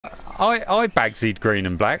I bagsied green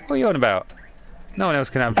and black. What are you on about? No one else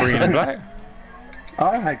can have green and black.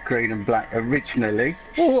 I had green and black originally.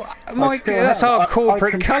 Well, Mike, that's our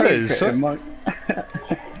corporate colours.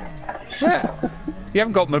 Yeah. You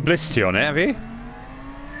haven't got publicity on it, have you?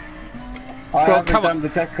 I haven't done the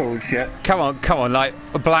decals yet. Come on, like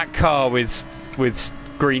a black car with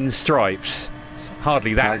green stripes. It's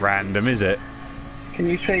hardly that random, is it? Can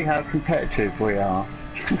you see how competitive we are?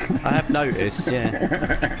 I have noticed,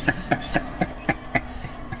 yeah.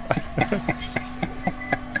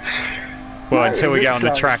 Well, until we get on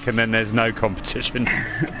the track and then there's no competition.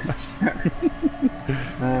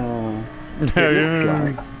 It looks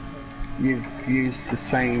like you've used the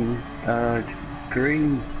same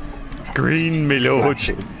green... Green, my lord.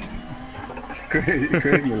 Green,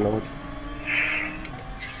 my lord.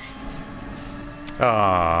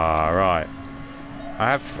 Ah, right.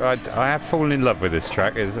 I have fallen in love with this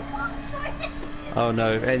track. Oh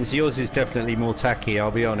no, Enz, yours is definitely more tacky.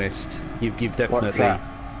 I'll be honest. You've definitely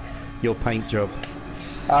your paint job.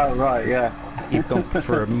 Oh right, yeah. You've gone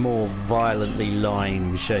for a more violently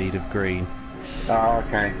lime shade of green. Oh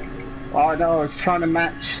okay. Oh no, I was trying to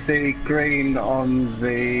match the green on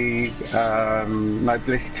the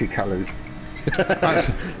nobility colours.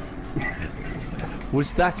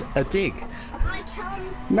 Was that a dig?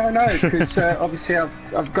 No, because obviously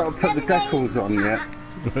I've got to put the decals on yet.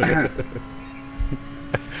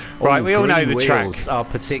 Right, we all know the track. Wheels are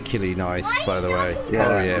particularly nice, by the way. Yeah,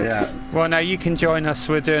 oh yes. Yeah. Well, now you can join us.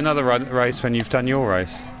 We'll do another race when you've done your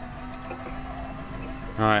race.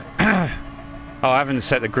 Right. Oh, I haven't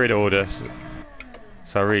set the grid order,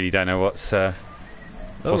 so I really don't know what's going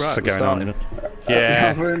on.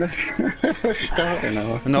 Yeah. We're starting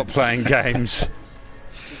off. I'm not playing games.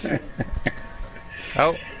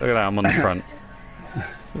 Oh, look at that! I'm on the front.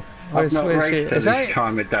 I've not raced at this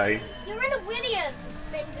time of day. You're in a Williams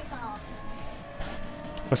Binder car.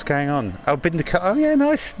 What's going on? Oh, Binder car. Oh yeah,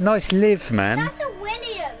 nice live, man. That's a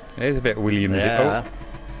Williams. It is a bit Williams. Yeah. Oh.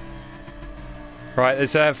 Right,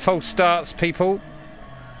 there's false starts, people.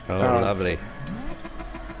 Oh, lovely.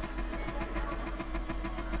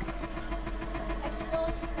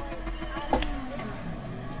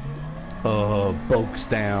 Oh, bogs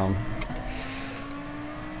down.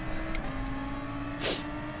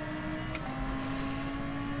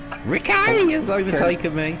 Ricky has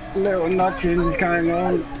overtaken me. Little nudging going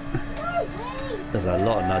on. There's a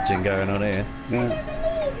lot of nudging going on here. Yeah.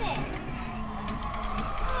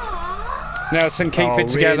 Nelson, keep it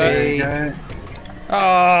together. Really?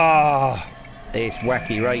 Ah! Oh. It's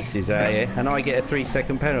wacky races out here, and I get a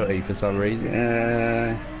 3-second penalty for some reason.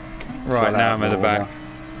 Right, now I'm at the back.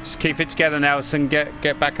 Just keep it together, Nelson.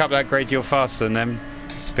 Get back up that grade. You're faster than them.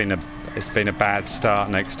 It's been a bad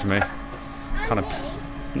start next to me. Kind of.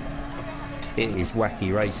 It is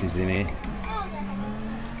wacky races in here.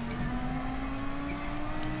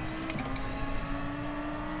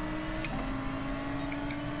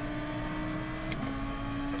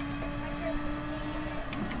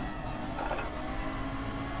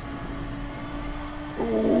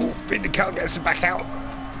 Ooh, the car gets back out.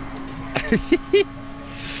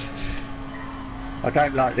 I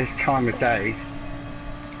don't like this time of day.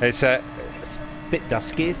 It's a bit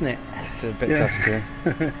dusky, isn't it? It's a bit dusky.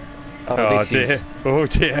 Oh dear. Oh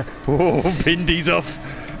dear. Oh, Bindy's off.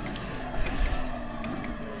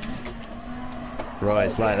 Right,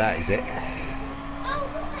 it's like that, is it? Oh,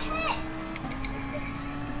 what the heck?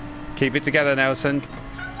 Keep it together, Nelson.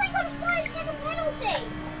 How have I got a 5-second penalty?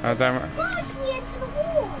 Oh, don't worry. Barged me into the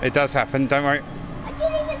wall. It does happen, don't worry. I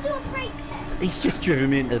didn't even do a brake test. He's just driven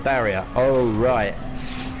me into the barrier. Oh, right.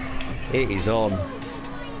 It is on.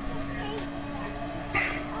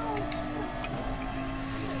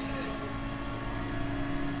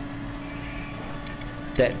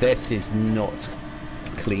 This is not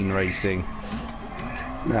clean racing.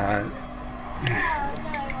 No.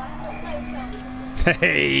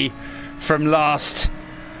 Hey, from last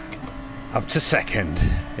up to second.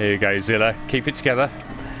 Here you go, Zilla. Keep it together.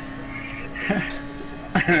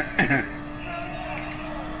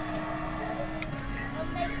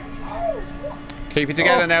 Keep it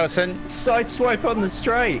together, Nelson. Sideswipe on the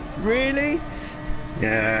straight. Really?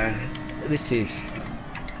 Yeah. This is...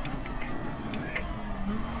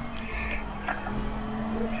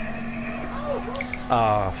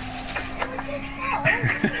 Ah.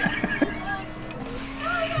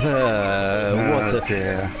 What a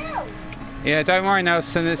dear. Yeah, don't worry,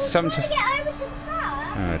 Nelson. There's some.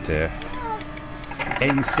 Oh dear.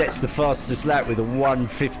 N sets the fastest lap with a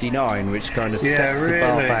 1:59, which kind of sets the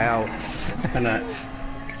bar out. And it's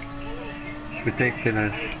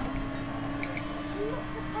ridiculous.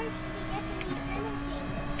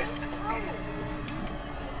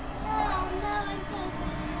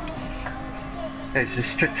 There's the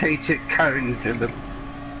strategic cones in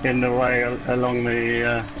the way along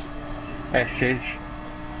the S's.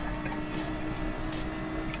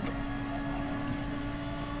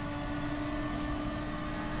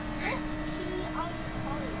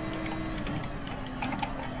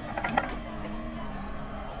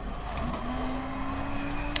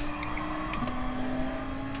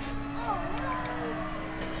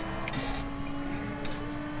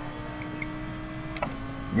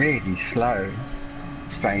 Really slow,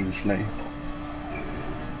 strangely.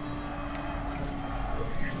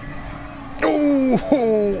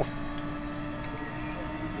 Oh!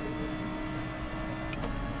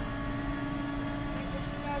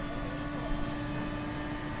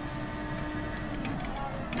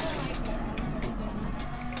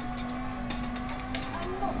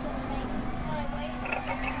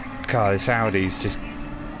 God, this Audi's just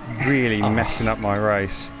really messing up my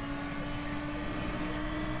race.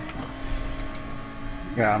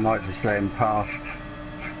 Yeah, I might just let him past.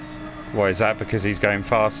 Why is that? Because he's going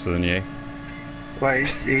faster than you? Well,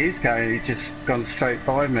 he is going. He's just gone straight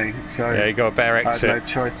by me. So yeah, you got a better exit. I had no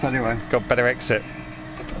choice anyway. Got a better exit.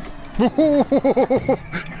 Whoa!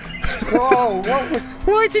 What was?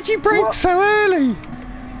 Why did you brake so early?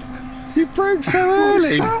 You broke so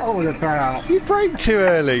early. What's that all about? You brake too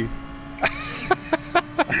early.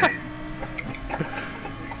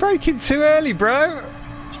 Braking too early, bro.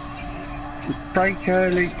 Brake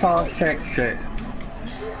early, fast exit.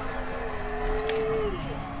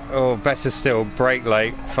 Or better still, brake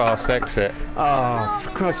late, fast exit. Oh, for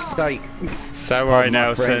Christ's sake. Don't worry,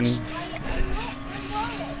 Nelson.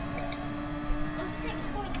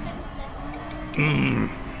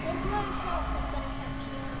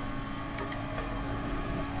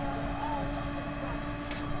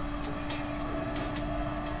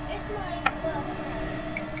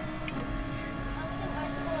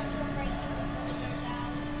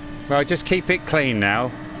 Well, just keep it clean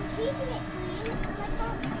now.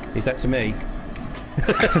 Is that to me?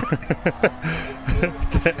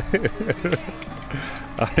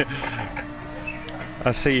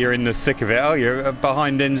 I see you're in the thick of it. Oh, you're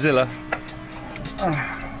behind Enzilla.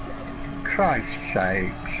 Oh, Christ's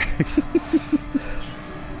sakes.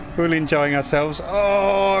 We're all enjoying ourselves.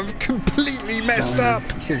 Oh, I've completely messed up.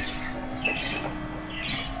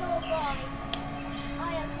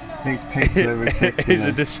 These people are ridiculous. Is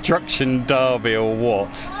a destruction derby or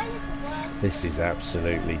what? This is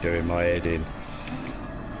absolutely doing my head in.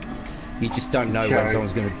 You just don't know when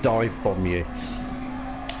someone's going to dive bomb you.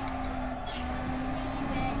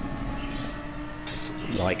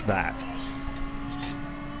 Like that.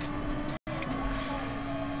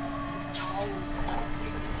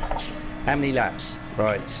 How many laps?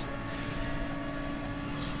 Right.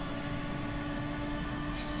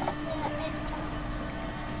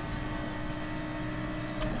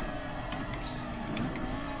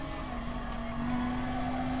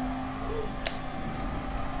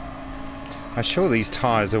 I'm sure these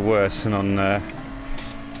tyres are worse than on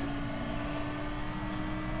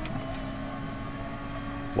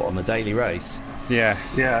what, on the daily race? Yeah.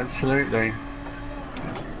 Yeah, absolutely.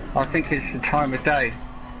 I think it's the time of day.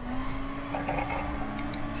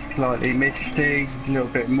 Slightly misty, a little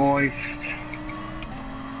bit moist.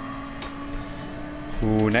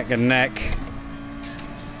 Ooh, neck and neck.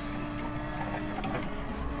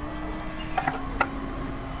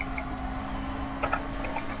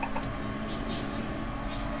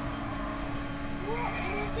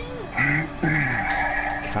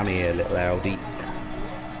 Come here, little Audi.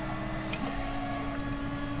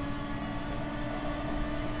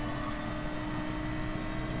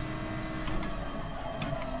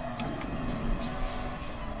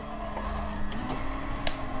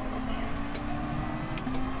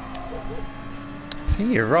 I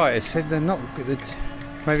think you're right. It said they're not good.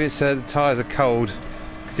 Maybe it's the tyres are cold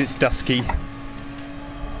because it's dusky.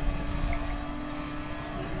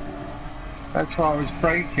 That's why I was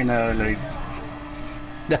braking early.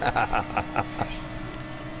 Oh,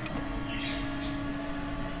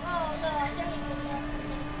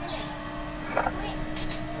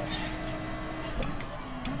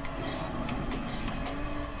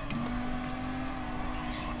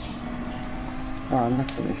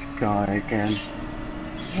 look at this guy again.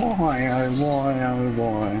 Why, oh why, oh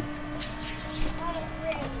why?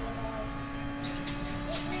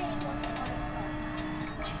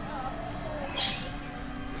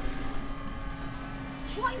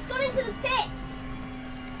 He's gone into the pits!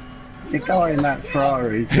 The guy in that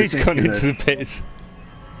Ferrari is He's gone into ridiculous. the pits.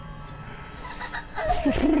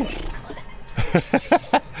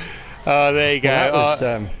 Oh, there you go. Well,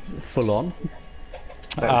 that was full on.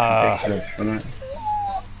 That's ridiculous, wasn't it?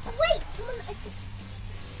 Wait!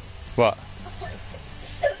 What?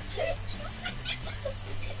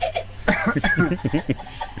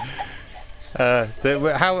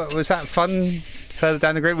 How was that fun further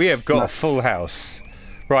down the grid? We have got a full house.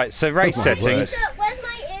 Right, so race settings. Where's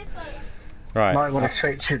my earphone? Right. Might want to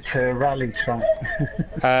switch it to rally track.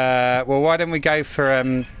 Well, why don't we go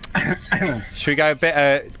for should we go a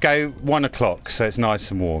bit? Go 1 o'clock, so it's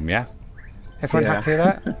nice and warm. Yeah. Everyone happy with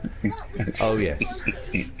that? Oh yes.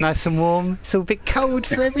 Nice and warm. It's all a bit cold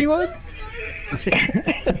for everyone.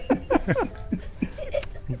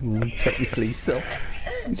 Take your fleece off.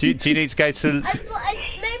 Do you need to go to? Maybe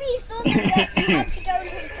he thought that we had to go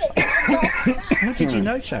into the pits. How did you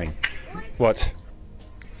know, Shane? What?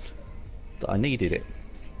 That I needed it.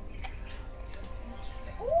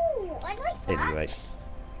 Ooh, I like that. Anyway.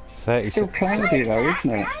 Still cloudy though,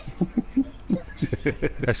 isn't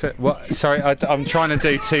it? What? Sorry, I'm trying to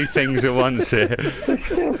do two things at once here. It's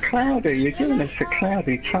still cloudy. You're giving us a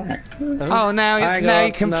cloudy track. Oh, now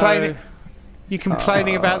you're complaining. No. You're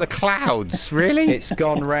complaining about the clouds, really? It's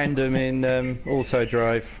gone random in auto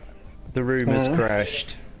drive. The room has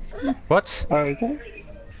crashed. What? Oh, is it?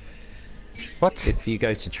 What? If you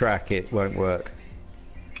go to track, it won't work.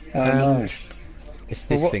 Oh, no. It's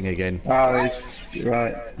this thing again. Oh, it's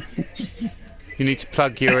right. You need to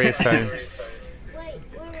plug your earphone.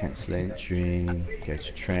 Cancel entry. Go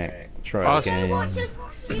to track. Try again. You know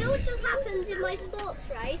what just happened in my sports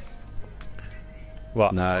race?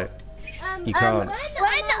 What? No. You can't.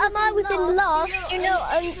 When I was in last, you know,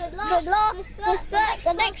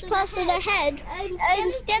 the next person ahead,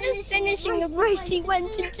 instead of finishing the race, he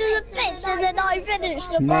went into the pits, and then I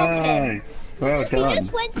finished above him. No. Well He done.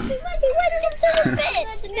 just went into the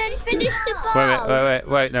pits and then finished above.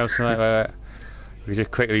 Wait, Nelson, wait. We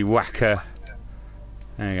just quickly whack her.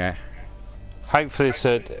 There you go. Hopefully, it's,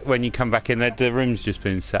 when you come back in, the room's just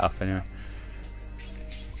been set up anyway.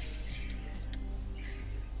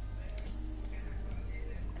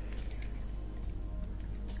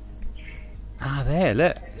 Ah, there,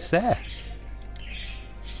 look, it's there.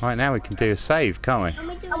 Right, now we can do a save, can't we?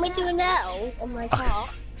 Can we do an L on my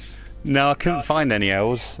car? No, I couldn't find any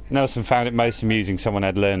L's. Nelson found it most amusing someone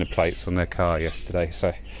had learner plates on their car yesterday,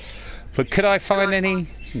 so... But could I find any?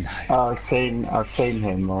 No. Oh, I've seen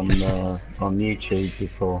him on YouTube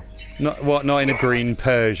before. Not in a green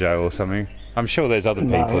Peugeot or something? I'm sure there's other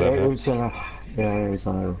people No, that it was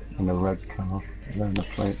on a red car. Learner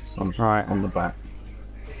plates on the back.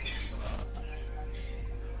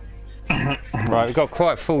 Right, we've got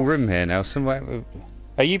quite a full room here, Nelson.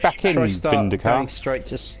 Are you back in Bindercar? Going straight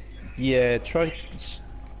to... Yeah, try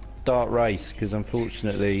start race, because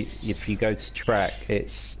unfortunately, if you go to track,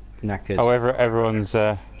 it's knackered. Oh, everyone's...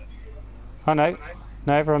 Oh, no,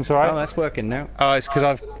 everyone's alright. Oh, that's working now. Oh, it's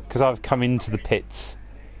because I've come into the pits.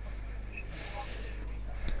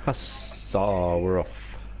 Huzzah, we're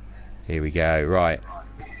off. Here we go, right.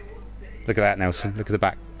 Look at that, Nelson. Look at the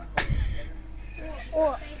back.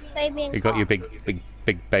 What? Baby and You got your big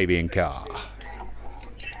baby in car.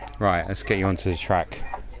 Right, let's get you onto the track.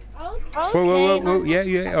 Okay. Whoa.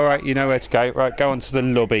 Yeah. All right, you know where to go. Right, go onto the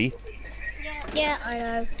lobby. Yeah, I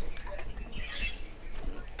know.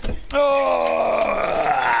 Oh!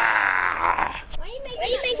 Why are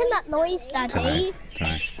you making that noise, Daddy?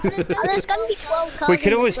 Okay. There's going to be 12 cars. We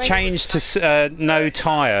can always change to no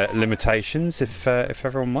tyre limitations if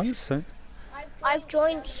everyone wants. So. I've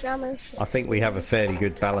joined Shamma. I think we have a fairly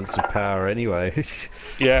good balance of power anyway.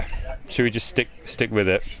 Yeah. Should we just stick with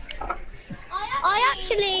it? I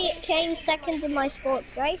actually came second in my sports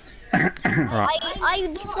race. Right.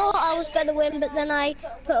 I thought I was going to win, but then I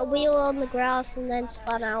put a wheel on the grass and then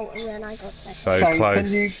spun out, and then I got second. So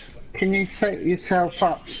close. Can you set yourself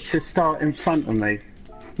up to start in front of me?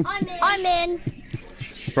 I'm in.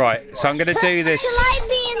 Right. So I'm going to do this. Shall I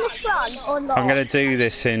be in the front or not? I'm going to do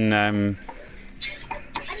this in. I'm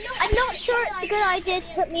not sure it's a good idea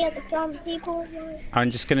to put me at the front, people. I'm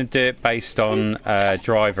just going to do it based on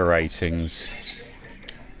driver ratings.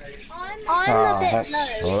 I'm a bit low.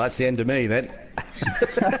 Well, that's the end of me then.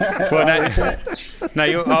 Well,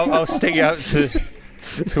 no, I'll stick you up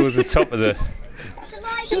towards the top of the.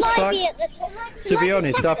 Shall I be at the top? To be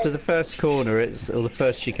honest, after the first corner, or the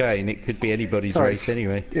first chicane, it could be anybody's race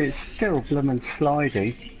anyway. It's still blooming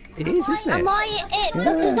slidey. It is, isn't it? Am I it?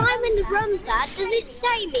 Because I'm in the room, Dad. Does it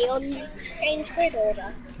say me on change grid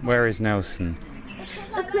order? Where is Nelson?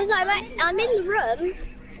 Because I'm in the room.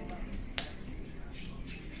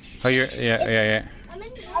 Oh, yeah. I'm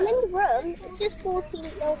in the room. It says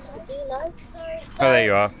 14 Nelson, do you know? Oh, there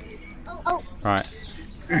you are. Oh. Right.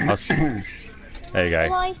 There you go.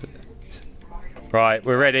 Why? Right,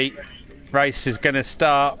 we're ready. Race is going to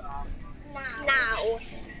start. Now.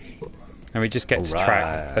 And we just get to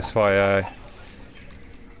track. That's why.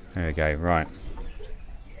 There we go. Right.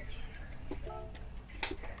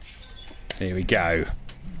 Here we go.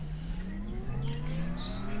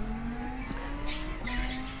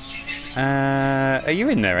 Are you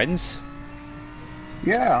in there, Enz?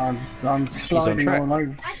 Yeah, I'm sliding all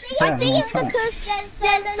over. I think it's because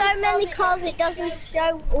there's so many cars it doesn't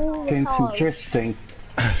show all the Doing some cars. drifting.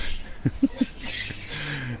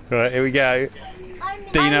 Right, here we go.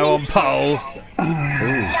 Dino on pole.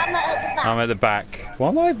 I'm at the back.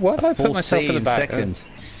 Why did I put myself at the back? Second.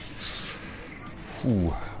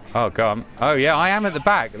 Ooh. Oh god. Oh yeah, I am at the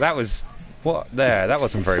back. That was that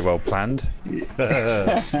wasn't very well planned. I'm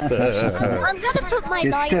gonna put my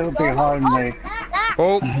You're lights still behind me.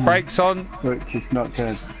 Oh, brakes on. Which is not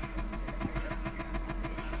good.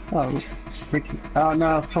 Oh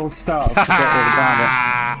no, full start. I forgot all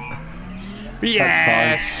about it.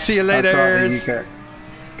 Yeah. See you I'd rather later. you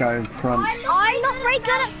go in front. I'm not very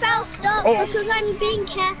good at foul start because I'm being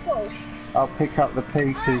careful. I'll pick up the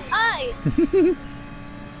pieces. Oh,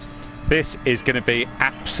 This is going to be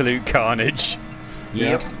absolute carnage.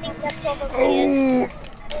 Yep. I think that probably is.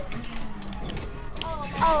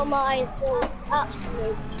 Oh my, so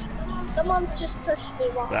absolute. Someone's just pushed me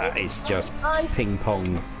right. That is just ping pong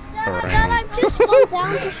Then around. I've just gone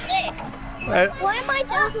down to 6. Why am I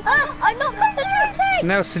down? Oh, I'm not concentrating!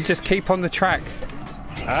 Nelson, just keep on the track.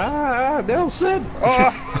 Nelson!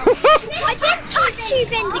 I didn't touch you,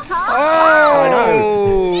 Vindicar!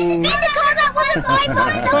 Oh! Vindicar, that wasn't my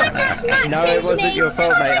fault, so I just smacked No, it into wasn't me. your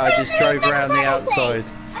fault, mate. I just drove around the outside.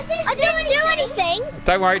 I didn't do anything!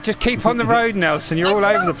 Don't worry, just keep on the road, Nelson. You're all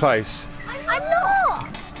over the place. I'm not!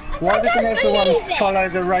 Why I doesn't don't everyone believe it. follow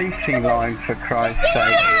the racing line, for Christ's Yes, sake? I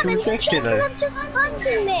am, It's and people ridiculous. have just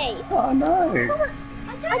punted me! Oh no.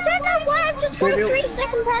 I don't know why I've just got a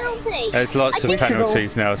 3-second penalty! There's lots of think-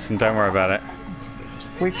 penalties, Nelson. Don't worry about it.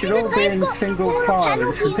 We should all be in single file.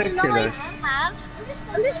 It's ridiculous. I'm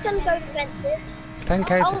just gonna go defensive. Don't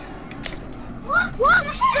go. Oh. What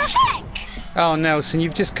the heck? Oh, Nelson,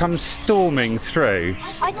 you've just come storming through.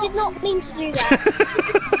 I did not mean to do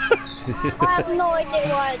that. I have no idea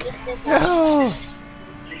why I just did that. Oh,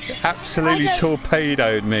 absolutely I don't-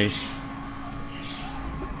 torpedoed me.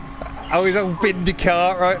 Oh, he's on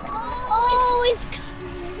Vindicar, right? Oh, it's...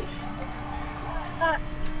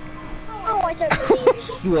 oh, I don't believe it.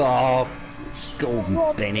 Oh, Golden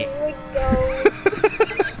Rob, Bennett. here we go.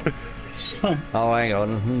 Oh, hang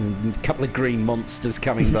on. A couple of green monsters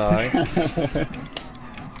coming by.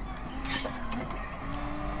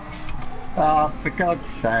 Oh, for God's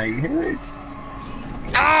sake, who is...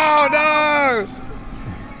 Oh no!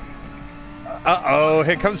 Uh-oh,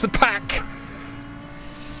 here comes the pack.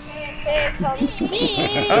 Here comes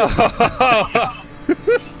me. Oh.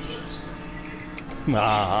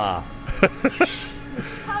 Ah,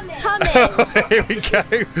 Come in. Here we go.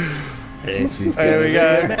 this is There we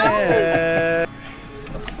go. go.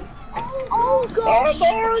 Oh gosh.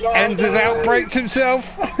 Enz has outbraked himself.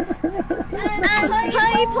 And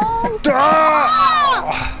people.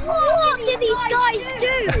 Ah! What do these guys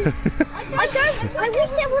do? I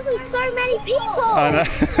wish there wasn't so many people. I know.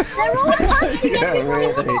 They're all punching Yeah,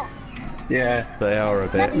 everybody really. off. Yeah, They are a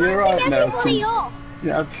bit. You're Punching right, everybody Nelson. off.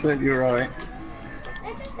 You're absolutely right.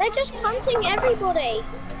 They're just punting everybody.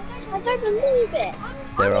 I don't believe it.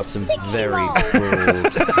 There I'm are a some 6-year-old. very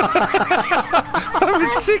broad. I'm a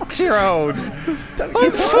 6-year-old.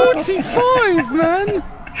 I'm 45, man.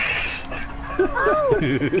 Oh.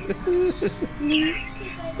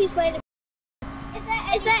 He's waiting.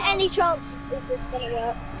 Is there any chance is this gonna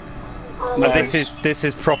work? Oh, But no. this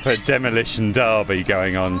is proper demolition derby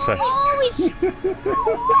going on. So Oh, he's... Hang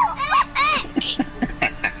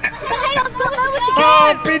on, I've got nowhere to go!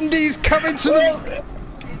 oh, Bindy's coming to the.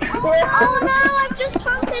 Oh no, I've just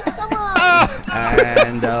punted someone! Ah!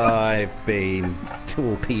 And I've been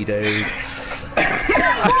torpedoed.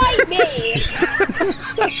 Why me?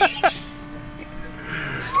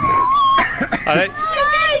 I don't, No,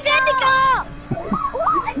 get the car!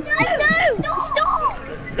 No, stop!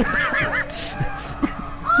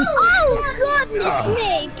 Oh goodness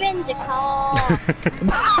me, bend the car!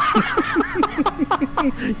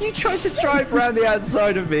 You tried to drive around the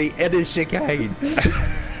outside of me in a chicane.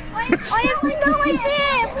 I have no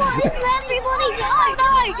idea! What is everybody doing?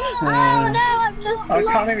 Oh no, I'm just I can't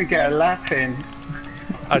blocked. even get a lap in.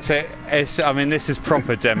 I'd say I mean, this is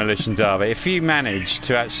proper demolition derby. If you manage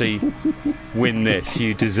to actually win this,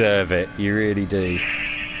 you deserve it. You really do.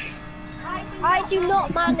 I do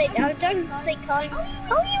not manage. I don't think I'm.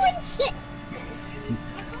 Oh, you in 6th?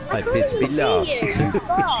 I bid to be last.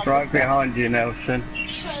 Oh, Right behind you, Nelson.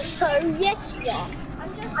 yes, you are.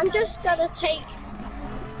 I'm just gonna take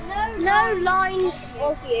no lines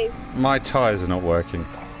of you. My tyres are not working.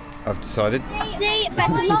 I've decided. See,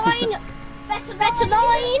 better line. Better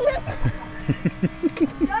line.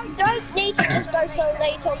 Don't need to just go so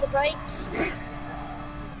late on the brakes.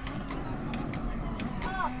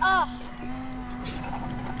 Oh.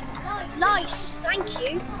 Nice, thank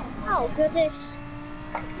you. Oh goodness.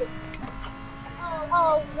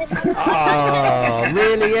 Oh, this is. Oh,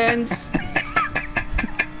 really, Ens?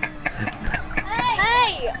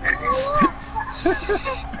 Hey!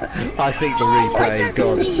 I think the replay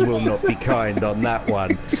gods will not be kind on that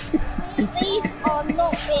one. These are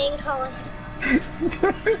not being kind.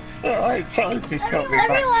 Alright, so just got me back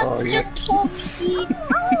Everyone's for you. just talking.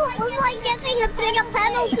 Oh, was I getting a bigger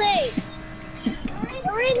penalty?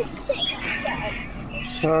 We're in 6th, guys.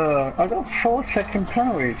 I got a 4-second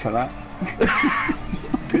penalty for that.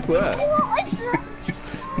 Good work. What is that?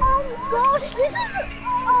 Oh gosh, this is.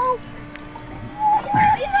 Oh.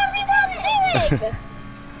 What is everyone doing?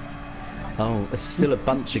 Oh, there's still a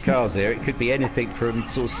bunch of cars here. It could be anything from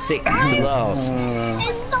sort of 6th to last. In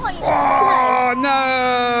 9th Oh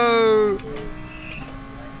no!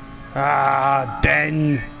 Ah,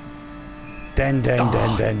 Den. Den.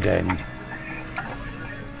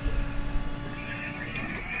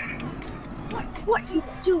 What you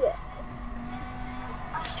doing?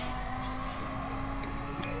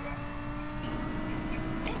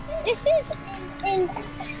 This is in.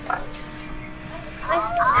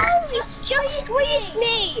 Oh, he's just squeezed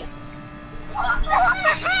me! What the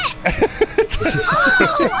heck?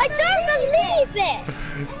 Oh, I don't believe it!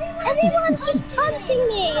 Everyone's just punting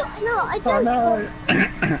me. It's not. I don't. Oh no!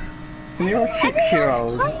 And you're a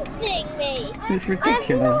 6-year-old. Everyone's punting me. It's I have no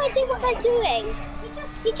ridiculous. idea what they're doing.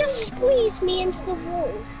 He just squeezed me into the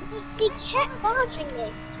wall. He kept barging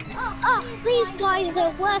me. Oh, these guys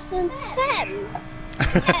are worse than Sam.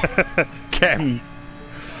 Kem.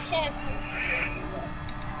 Yeah.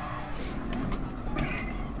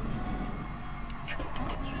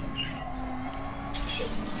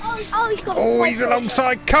 Oh, he's got a Oh, he's fight.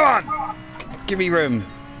 alongside. Come on. Give me room.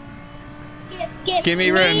 Give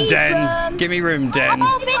me room, Den. Give me room, Den.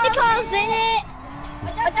 Oh, Vindicar's in it.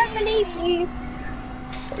 I don't believe you.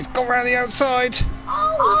 He's gone round the outside.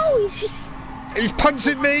 Oh, he's just. He's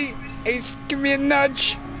punching me. He's giving me a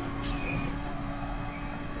nudge.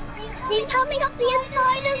 He's coming up the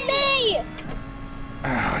inside of me.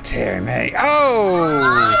 Oh, dear me. Oh!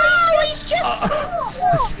 Oh, he's just.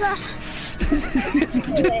 What the?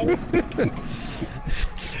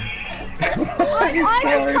 I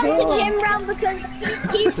just punted him round because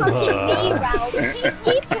he punted me round.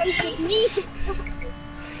 He punted me.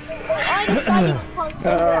 I decided to punt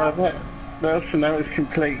him round. That was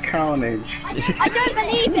complete carnage. I don't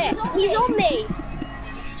believe it. He's on me.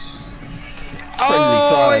 Friendly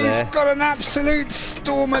fire He's there. got an absolute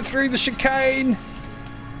stormer through the chicane.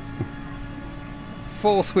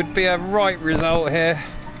 4th would be a right result here.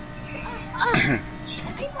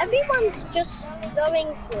 Everyone's just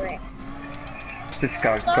going for it. This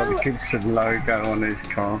guy's got the Gibson logo on his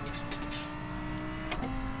car.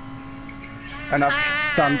 And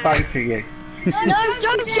I've done both of you. No,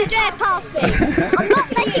 don't you dare pass me. I'm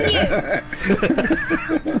not letting you.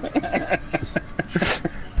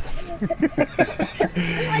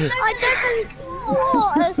 I don't believe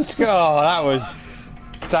what. God,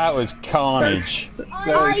 that was carnage.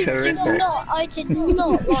 Very I did terrific. not like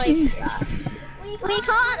that. We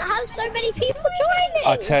can't have so many people joining.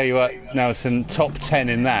 I tell you what, Nelson, top 10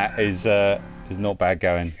 in that is not bad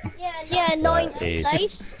going. Yeah, 9th is.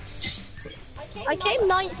 place. I came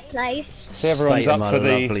 9th place. So everyone's State of up my for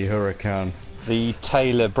lovely hurricane. the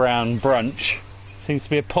Taylor Brown brunch. Seems to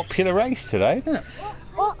be a popular race today, isn't it?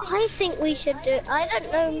 What I think we should do, I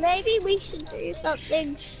don't know, maybe we should do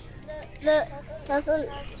something that doesn't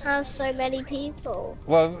have so many people.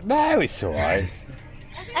 Well, no, it's all right.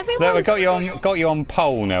 Everyone's... Look, we got you on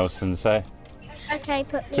pole, Nelson. So, Okay,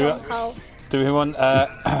 put me Do on it. hold. do we want?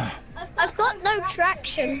 I've got no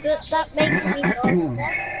traction, but that makes me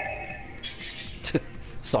faster.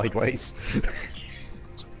 Sideways.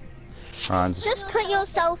 Just put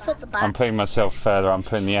yourself at the back. I'm putting myself further. I'm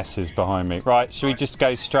putting the S's behind me. Right, should we just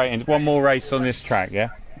go straight in? One more race on this track, yeah?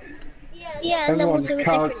 Yeah, and then we'll Everyone's do a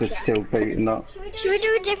cars different are track. still beaten up. Should we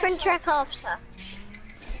do a different track after?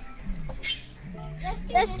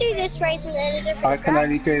 Let's do this race and then a different I can track.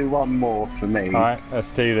 only do one more for me. Alright, let's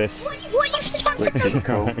do this. What you said? Which is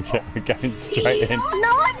cool. Yeah, we're going straight in. No,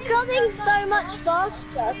 I'm coming so much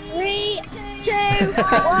faster. 3, 2,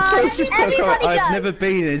 1. So it's just Everybody I've go. never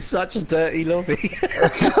been in such a dirty lobby.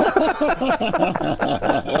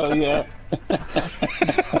 Oh yeah.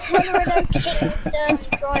 Runner and okay, dirty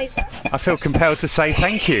driver. I feel compelled to say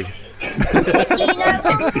thank you. Do you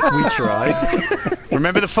know? We tried.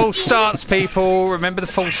 Remember the false starts, people. Remember the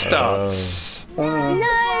false starts. No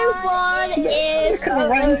one is. Look at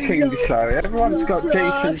the rankings though. Everyone's got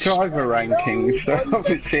decent driver rankings. So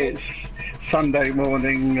obviously it's Sunday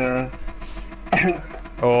morning.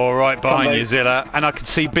 All right, behind Sunday. you, Zilla, and I can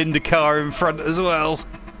see Bindakar in front as well.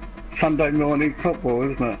 Sunday morning football,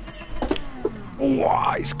 isn't it?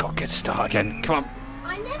 Wow, he's got a good start again. Come on.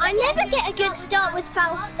 I never get a good start with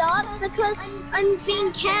false starts because I'm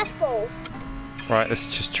being careful. Right, let's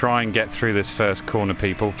just try and get through this first corner,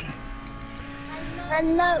 people.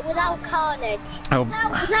 And no, without carnage. Oh,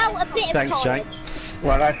 Without a bit of Thanks, Jake. carnage.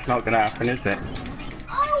 Well, that's not going to happen, is it?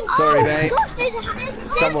 Sorry, mate. Gosh, there's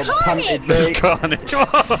Someone carnage. punted me. Carnage.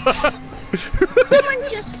 Someone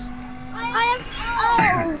just. I have.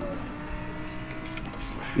 Oh.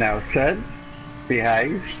 Nelson,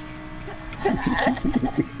 behave.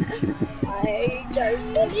 I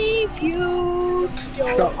don't believe you.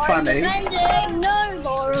 Stop I'm funny. defending. No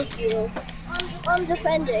more of you. I'm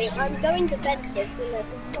defending. I'm going defensive.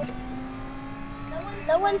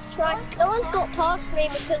 No one's trying. No one's got past me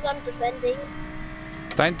because I'm defending.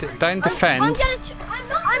 Don't defend. I'm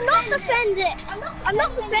not defending. I'm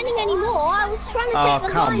not defending anymore. I was trying to Oh, take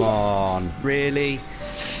the come line. on. Really?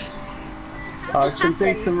 Oh, some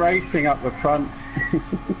decent racing up the front.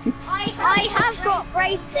 I have got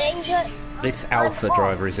racing, but This Alpha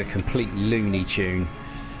driver is a complete Looney Tune.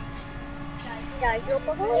 no, you're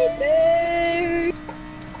behind me.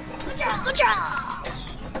 Good job.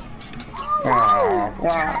 Oh,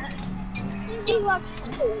 wow. Do you have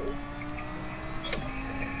school?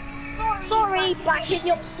 Sorry, back in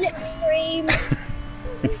your slipstream.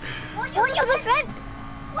 What are you defending?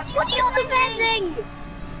 What are you defending?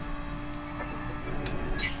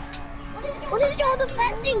 What is your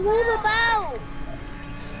defending all about?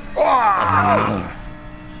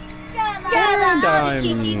 And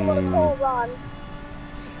GT's got a poor run.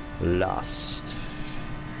 Lost.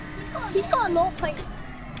 He's got a 0.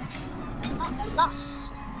 Lost.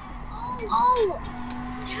 Oh!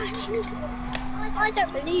 I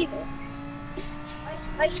don't believe it.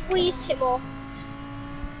 I squeezed him off.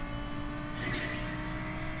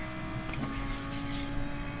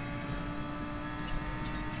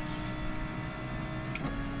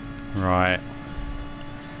 Right.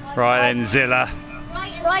 Right then, Zilla.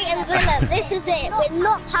 Right, and Zilla, this is it. We're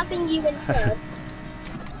not having you in third.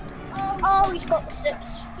 Oh, he's got the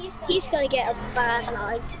sips. He's gonna get a bad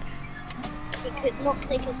line. He could not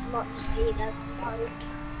take as much speed as mine.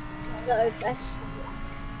 So best.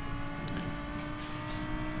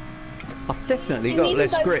 I've definitely got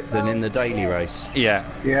less grip than in the daily race. Yeah.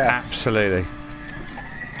 Yeah. Absolutely.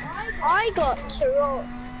 I got to roll.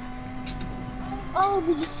 Oh,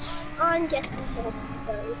 beast. I'm getting to the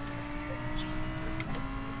third.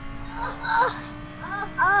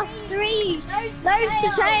 3! Nose to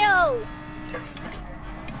tail!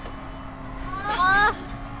 I'm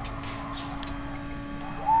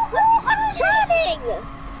turning!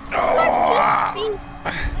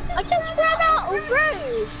 I just ran out of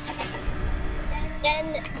road! Then...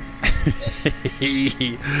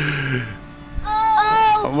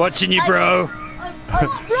 Oh! I'm watching you, bro. I'm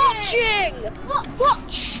watching!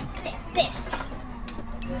 Watch this!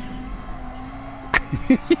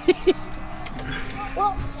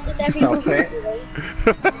 What is everyone Stop it. doing?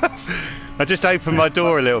 I just opened my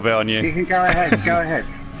door a little bit on You you. can go ahead, go ahead.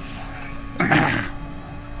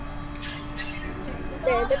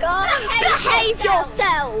 There the guy. Behave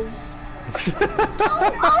yourselves!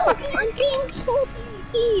 Oh, I'm being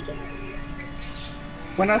torpedoed.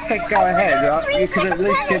 When I said go ahead, you could at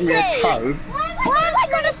least give me a toe. Why have I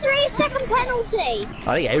got a 3-second penalty? I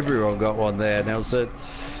think everyone got one there, Nelson.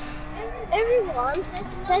 Everyone,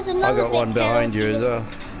 there's I another got big one behind you penalty. as well.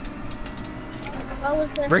 I was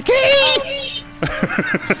there. Ricky!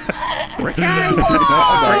 Ricky!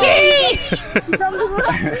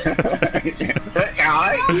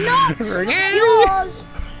 Not yours!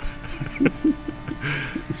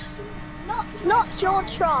 Not your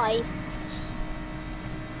try.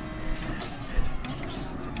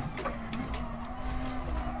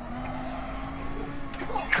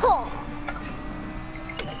 Cool.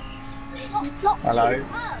 Not Hello. you.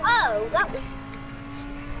 Oh, that was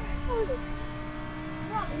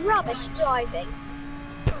rubbish driving.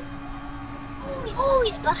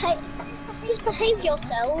 always behave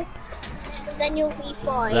yourself, and then you'll be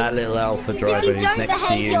fine. That little alpha driver who's next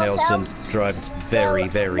to you, Nelson, drives very,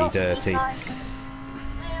 very dirty. I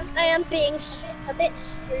am being a bit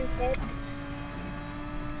stupid.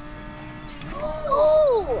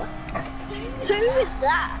 Oh! Who is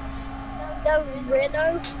that? No,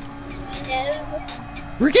 Reno? No.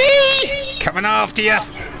 Ricky! Coming after you!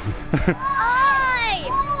 Aye!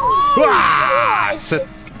 Wow, What it's is a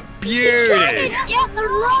this? beauty! He's trying to get the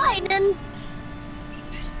line and...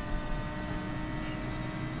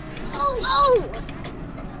 Oh!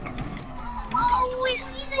 Oh, he's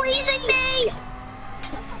squeezing me!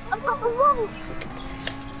 I've got the wrong...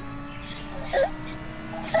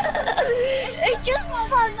 It just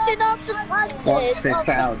punted after punted. What's this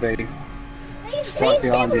Audi? These Right people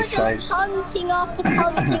behind are his just face. punting after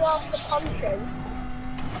punting after punting.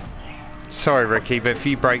 Sorry, Ricky, but if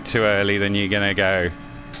you brake too early, then you're gonna go.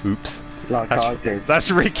 Oops. Like I did. That's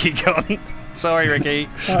Ricky gone. Sorry, Ricky.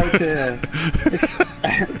 Oh dear.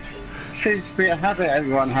 Seems to be a habit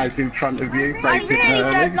everyone has in front of you, I braking really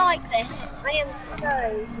early. don't like this. I am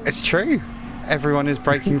so... It's true. Everyone is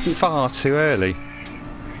braking far too early.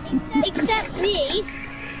 Except me.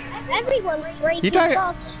 Everyone's braking You don't-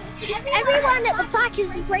 fast. Everyone at the back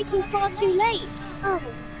is braking far too late. Oh,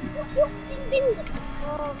 what's in the...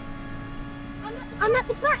 Oh. I'm at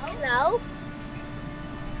the back now.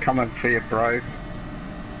 Coming for you, bro.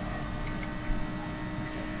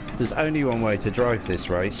 There's only one way to drive this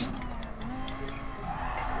race,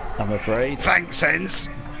 I'm afraid. Thanks, Sense.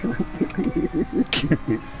 Can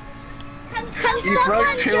You someone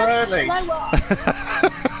broke too just early. slow up?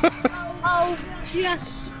 Oh,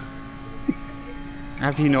 just...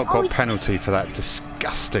 Have you not got Oh, penalty for that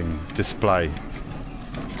disgusting display?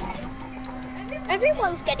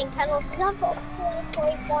 Everyone's getting penalties. I've got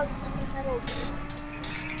 4.1 second penalty.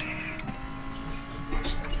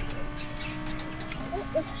 What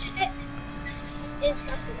the shit is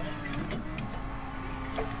happening?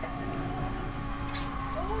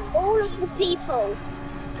 All of the people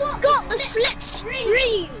got the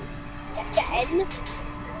slipstream again.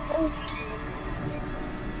 Oh.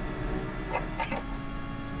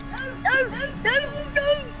 No.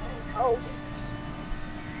 Oh.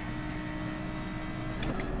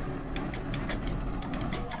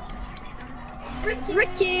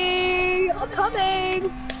 Ricky, I'm coming.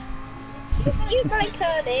 You going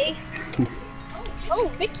curly?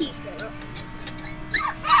 Oh, Ricky's going up.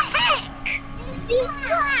 What the heck is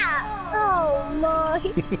that? Oh my.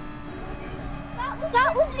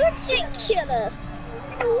 That was ridiculous.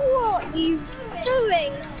 What are you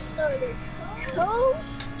doing, so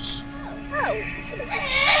coach? Oh,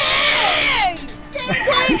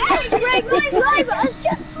 driver has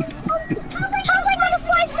just... How have I got a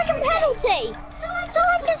 5-second penalty?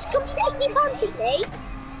 Someone just completely punted me,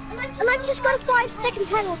 and I've just got a 5-second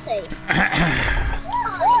penalty.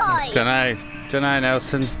 Why? Dunno,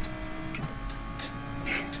 Nelson.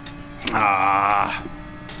 Ah.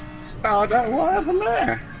 Oh no, what happened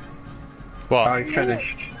there? What? Oh, he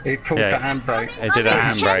finished. He pulled Yeah. the handbrake. He did a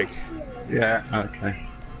handbrake. Yeah, okay.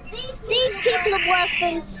 These people are worse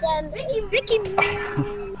than Ricky.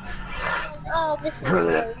 Oh, this is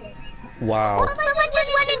so... Wow. Someone just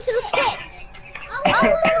went into the pits.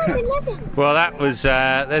 Oh, no, 11. Well, that was.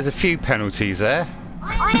 There's a few penalties there.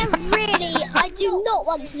 I do not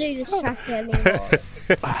want to do this track anymore.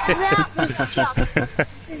 That was just stupid.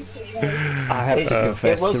 I have to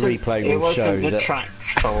confess, the replay will show the that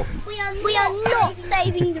track's fault. We are not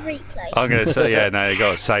saving the replay. I'm gonna say, yeah, no, you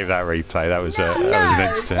got to save that replay. That was No,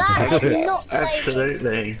 next to. that is not saving.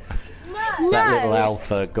 Absolutely. No. that little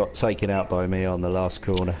alpha got taken out by me on the last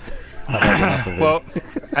corner. I've had enough of it. Well,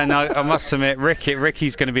 and I must admit,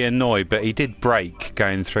 Ricky's going to be annoyed, but he did brake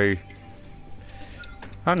going through.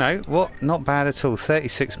 Oh no, what? Not bad at all.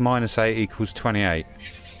 36 minus 8 equals 28.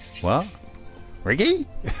 What? Ricky?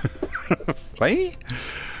 Wait?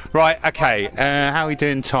 Right, okay. How are we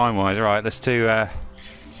doing time-wise? Right, let's do... A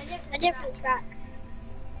different track.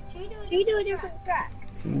 Should we do a different track?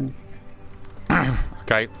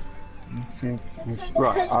 Okay.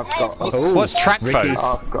 Right, I've got. Oh, What's track Ricky's-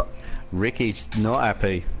 phase? I've got. Ricky's not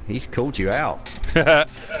happy. He's called you out.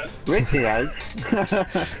 Ricky has.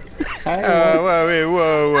 Hey,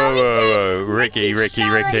 Whoa. Ricky.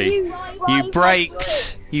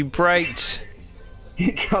 You braked.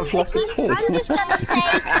 I've lost a pig. I'm just gonna say.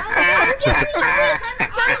 I'm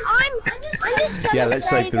just gonna Yeah, let's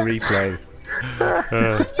say save the that- replay.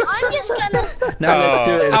 I'm just gonna. No, let's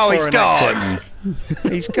do it in a he's foreign gone. accent.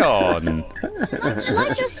 He's gone. Shall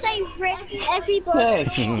I just say, everybody?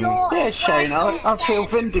 Yes, Shane, I feel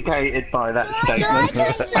vindicated by that Shall I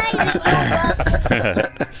statement. just say that you're worse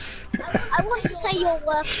I want to say you're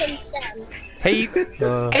worse than Sam. He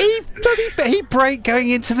braked going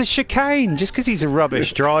into the chicane just because he's a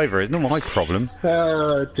rubbish driver. It's not my problem.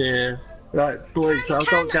 Oh dear. Right, boys, I've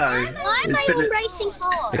got to go. Why am I on racing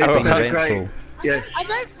hard? It's been great. eventful. Yes. I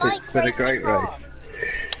don't like It's been a great racing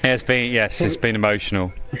race. It's been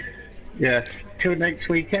emotional. Yes. Till next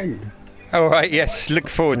weekend. All right, yes, look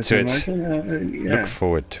forward to it. Yeah. Look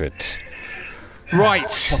forward to it. Right.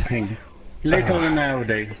 Shopping. Little and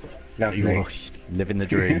Aldi. Lovely. Oh, living the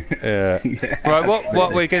dream. Right,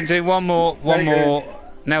 what we're going to do? One more.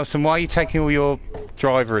 Nelson, why are you taking all your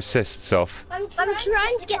driver assists off? I'm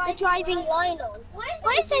trying to get the driving line on.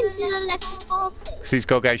 Why is Enzo left party? Because he's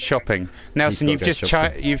got to go shopping. Nelson, He's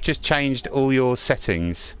gotta go you've just changed all your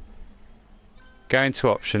settings. Go into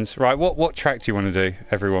options. Right, what track do you want to do,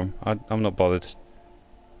 everyone? I'm not bothered.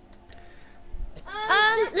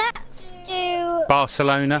 Let's do.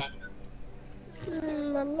 Barcelona.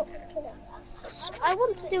 I'm not good at that. I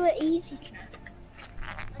want to do an easy track.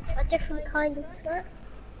 A different kind of track.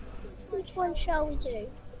 Which one shall we do?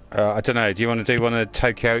 I don't know. Do you want to do one of the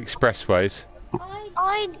Tokyo Expressways?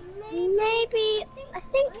 I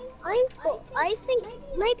think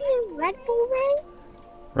maybe a Red Bull Ring.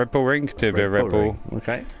 Red Bull Ring? Do a bit of Red Bull.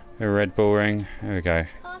 Okay. A Red Bull Ring. There we go.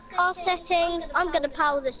 Car settings. I'm gonna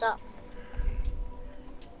power this up.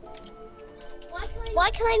 Why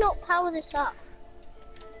can I not power this up?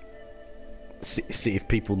 See if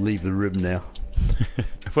people leave the room now.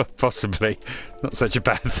 Well, possibly. Not such a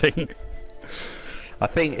bad thing. I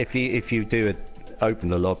think if you do open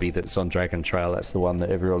the lobby that's on Dragon Trail, that's the one that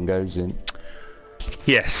everyone goes in.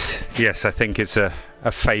 Yes, I think it's a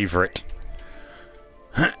favourite.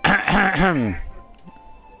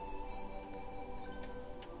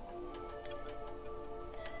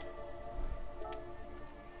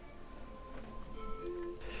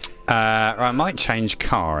 I might change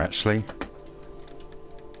car actually.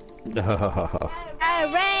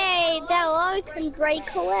 Hooray! Now I can break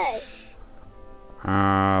away.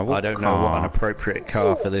 I don't know what an appropriate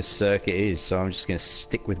car for this circuit is, so I'm just going to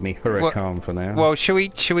stick with me Huracan for now. Well, should we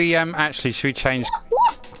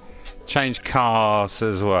change cars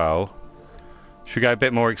as well? Should we go a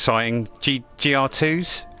bit more exciting?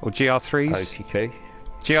 GR2s or GR3s? Okay.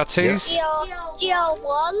 GR2s?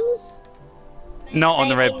 GR1s? Not on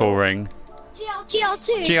the Red Bull Ring.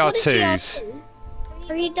 GR2s? GR2s.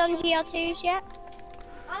 Have you done GR2s yet?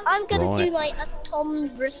 I'm gonna do my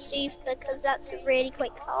Atom Receive because that's a really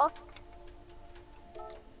quick car.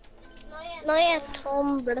 My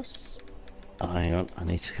Atom Receive. Hang on, I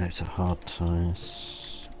need to go to hard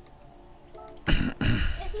tyres.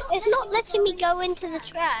 It's not letting me go into the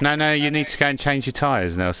track. No, you need to go and change your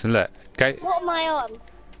tyres, Nelson. Look, go. What am I on?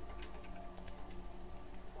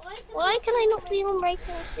 Why can I not be on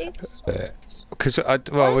Racing Super? Because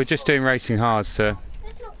we're just doing racing hard, so.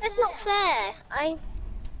 That's not fair.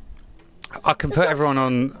 I can put everyone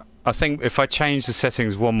on. I think if I change the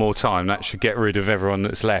settings one more time, that should get rid of everyone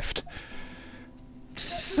that's left.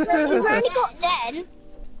 We've only got 10.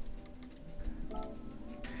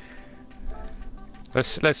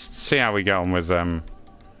 Let's see how we go on with some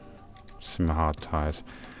hard tyres.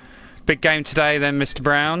 Big game today, then, Mr.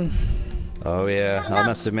 Brown. Oh yeah, I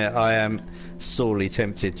must admit I am sorely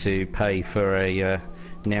tempted to pay for a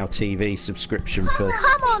Now TV subscription for.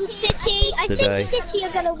 Come on, City! I today. think City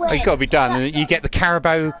are gonna win. Oh, you've got to be done, and you get the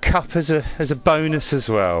Carabao Cup as a bonus as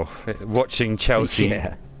well. Watching Chelsea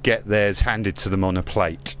get theirs handed to them on a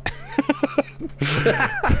plate.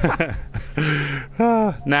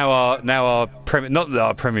 Now our not that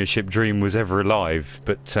our Premiership dream was ever alive,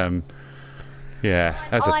 but yeah,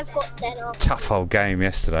 that was I've got 10 off. tough old game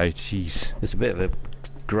yesterday. Jeez. It's a bit of a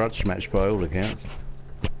grudge match by all accounts.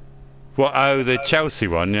 What? Oh, the Chelsea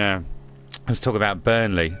one, yeah. Let's talk about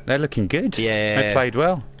Burnley. They're looking good. Yeah. They played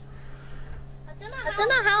well. I don't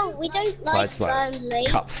know how we don't like It's like Burnley.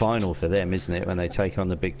 cup final for them, isn't it, when they take on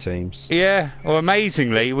the big teams? Yeah. Well,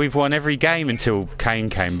 amazingly, we've won every game until Kane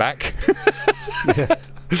came back.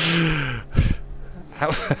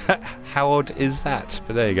 How odd is that?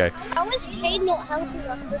 But there you go. How is Kane not helping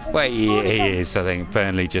us? Because Well, he's he scored a goal. is. I think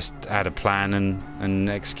Burnley just had a plan and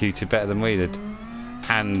executed better than we did.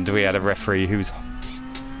 And we had a referee he's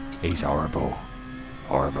horrible.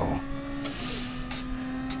 Horrible.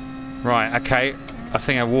 Right, okay. I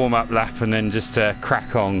think a warm-up lap and then just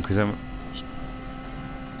crack on because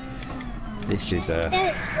This is a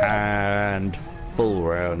handful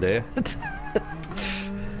round here.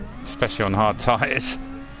 especially on hard tyres.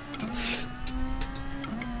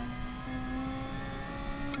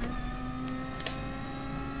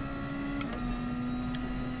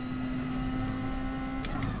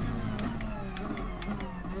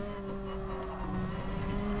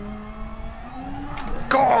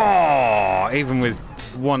 God! Even with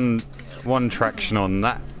one traction on,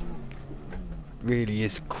 that really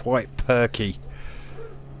is quite perky.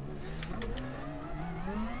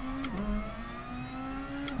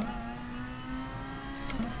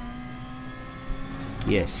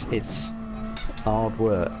 Yes, it's hard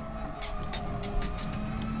work.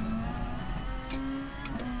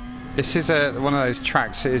 This is one of those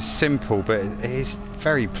tracks that is simple, but it is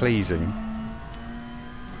very pleasing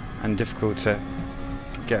and difficult to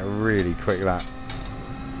get a really quick lap.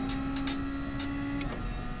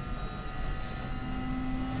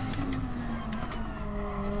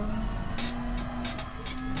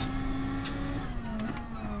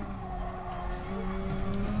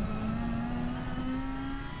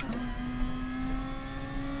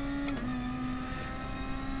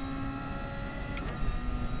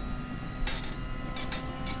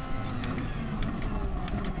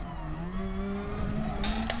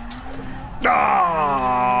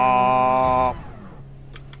 Ah!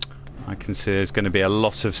 I can see there's going to be a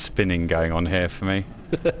lot of spinning going on here for me.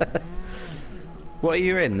 What are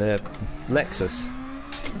you in? The Lexus?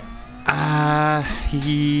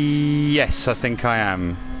 Yes, I think I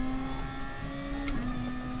am.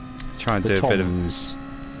 Try and The do a bit of. Toms.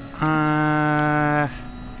 I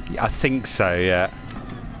think so. Yeah.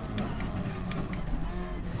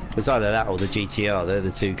 It's either that or the GTR. They're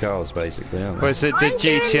the two cars, basically, aren't they? Was it the I'm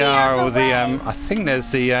doing the GTR or other the way. I think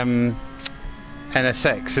there's the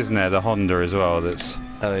NSX, isn't there? The Honda as well. That's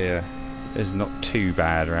Oh yeah. is not too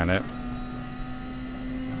bad around it.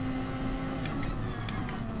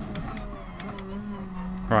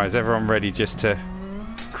 Right, is everyone ready just to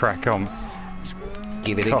crack on? Let's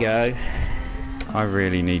give it a Cool. go. I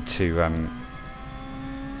really need to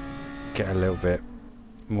get a little bit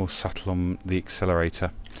more subtle on the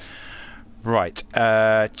accelerator. Right,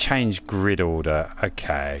 change grid order.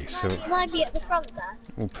 Okay, so Can I be at the front there?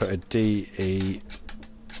 we'll put a D, E,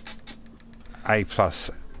 A plus,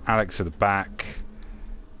 Alex at the back.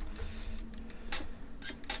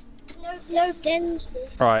 No dens.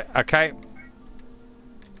 Right, okay.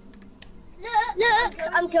 Look,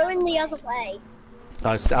 I'm going the other way.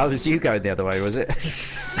 Oh, was you going the other way, was it?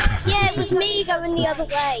 Yeah, it was me going the other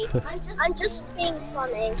way. I'm just being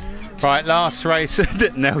funny. Right, last race.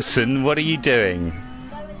 Nelson, what are you doing?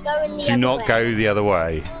 Going the Do other not way. go the other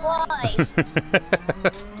way. Why?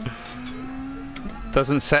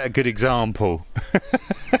 Doesn't set a good example.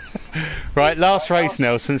 Right, last race,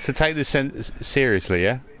 Nelson, so take this seriously,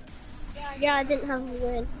 yeah? Yeah, I didn't have a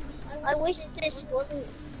win. I wish this wasn't.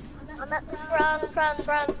 I'm at the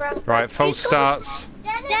front. Right, false starts.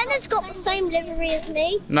 Dennis got the same livery as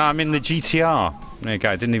me. No, I'm in the GTR. There you go,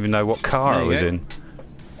 I didn't even know what car I There you was go. in.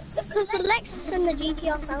 Because the Lexus and the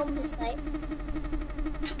GTR sound the same.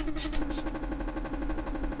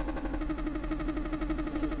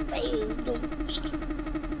 They lost.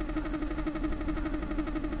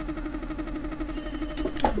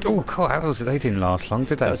 Oh, cool, they didn't last long,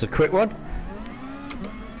 did they? That was a quick one.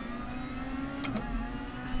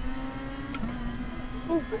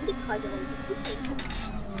 Oh, really kind of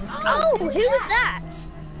Oh, who was that?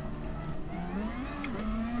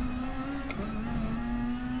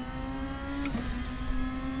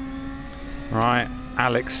 Right,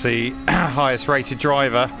 Alex, the highest rated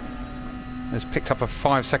driver, has picked up a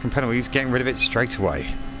 5-second penalty. He's getting rid of it straight away.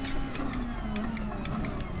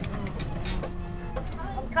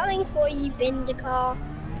 I'm coming for you, Vindicar.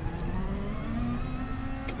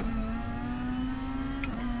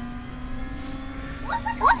 What the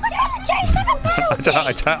penalty?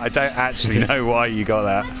 I don't actually know why you got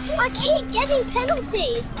that. I keep getting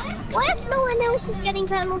penalties. Why if no one else is getting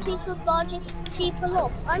penalties for barging people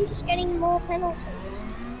off? I'm just getting more penalties.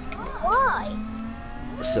 Why?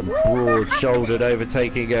 Some broad-shouldered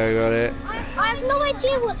overtaking going on it. I have no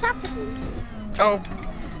idea what's happening. Oh,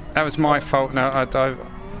 that was my fault. No, Oh,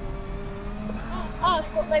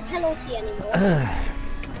 I've got no penalty anymore.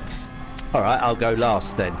 Alright, I'll go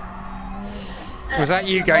last then. was that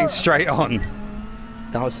you going straight on?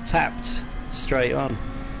 I was tapped straight on.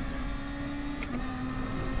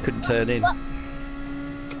 Couldn't turn in. What?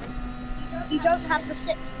 You don't have the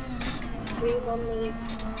sit room on the.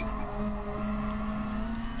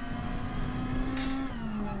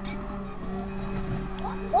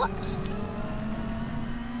 What?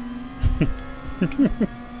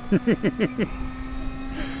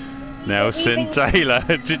 Nelson Taylor,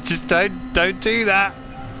 just don't do that.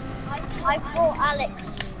 I brought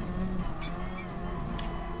Alex.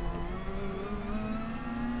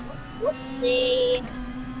 Whoopsie.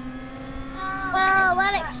 Oh,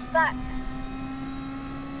 Alex is back.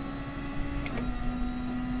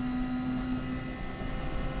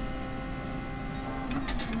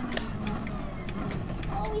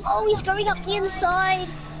 Oh, he's going up the inside.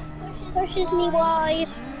 Pushes me wide.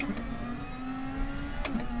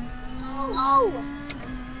 Oh!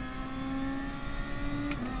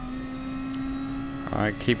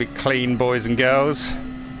 Alright, keep it clean, boys and girls.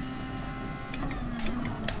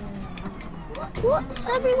 What's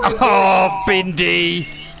everyone Oh, Bindi!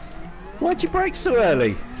 Why'd you brake so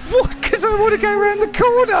early? What? Because I want to go around the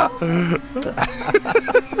corner!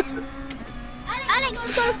 Alex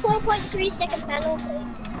has got a 4.3 second penalty.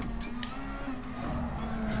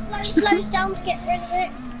 He slows down to get rid of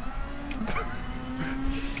it.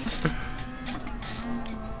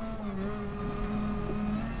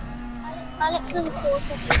 Alex has a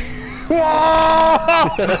quarter.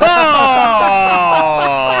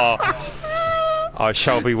 I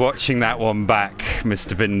shall be watching that one back,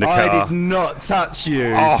 Mr. Bindicar. I did not touch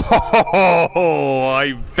you. Oh,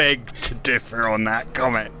 I beg to differ on that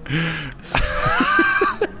comment.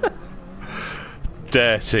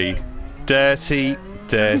 Dirty. Dirty,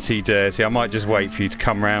 dirty, dirty. I might just wait for you to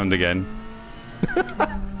come round again.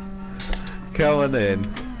 Come on in.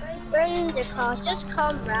 Bindicar, just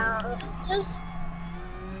come round. Just...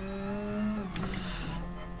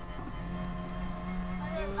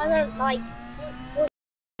 I don't like...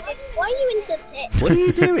 Why are you in the pit? What are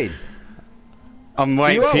you doing? I'm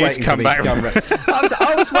waiting for you to come back.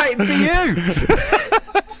 I was waiting for you.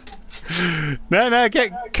 No,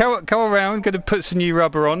 come around. Going to put some new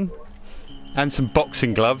rubber on and some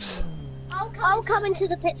boxing gloves. I'll come into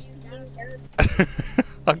the pits.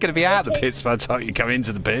 I'm going to be out of the pits by the time you come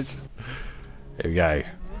into the pits. Here we go.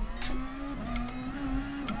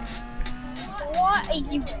 What are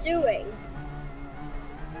you doing?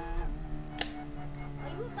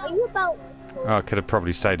 Are you about... Oh, I could have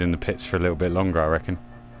probably stayed in the pits for a little bit longer, I reckon.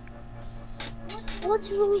 What's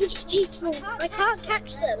wrong with these people? I can't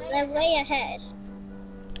catch them. They're way ahead.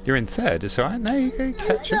 You're in third, it's alright. No, you can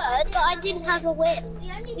catch them. Third, but I didn't have a win.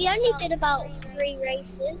 We only did about 3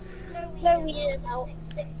 races. No, we did about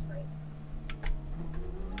 6 races.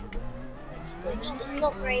 Which is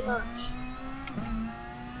not very much.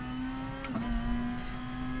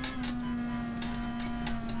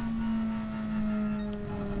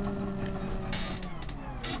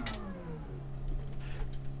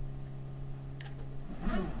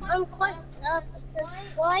 I'm quite sad because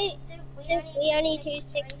why did we only do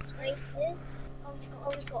 6 races?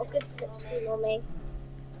 I've got a good slipstream on me.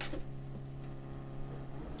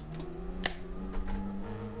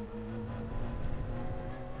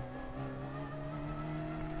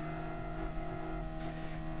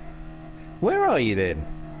 Where are you then?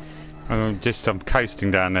 I'm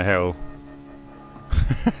coasting down the hill.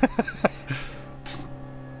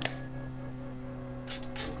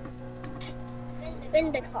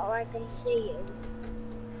 Bindicar, I can see you.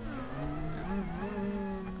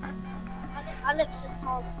 Alex is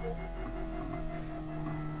past me.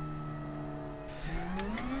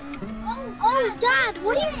 Oh, Dad,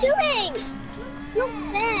 what are you doing? It's not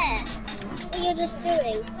fair. What you're just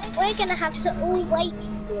doing. We're gonna have to all wait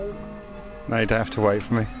for you. No, you don't have to wait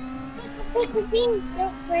for me. But we're being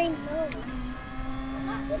not very nice.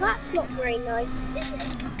 Well, that's not very nice, is it?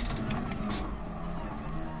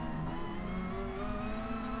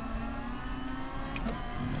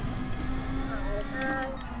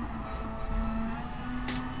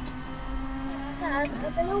 Dad, I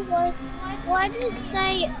don't know why. Why does it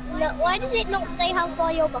say? No, why does it not say how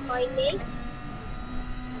far you're behind me?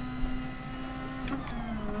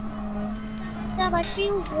 Dad, I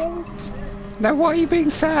feel really sad. Now, why are you being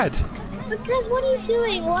sad? Because what are you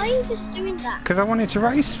doing? Why are you just doing that? Because I wanted to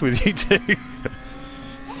race with you two.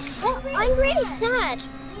 Well, I'm really sad.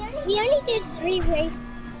 We only did 3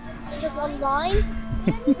 races of one line.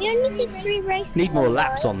 We only did 3 races. Need more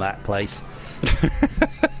laps on that place.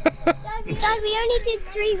 Dad, we only did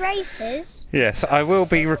 3 races. Yes, I will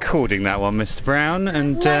be recording that one, Mr. Brown,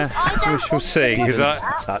 and No, I don't we shall want see. to do 'Cause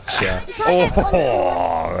that. Touch ya.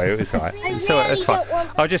 Oh, it was alright. It's alright, that's fine.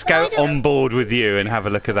 I'll just go on board with you and have a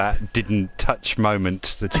look at that didn't touch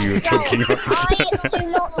moment that you were talking about. I do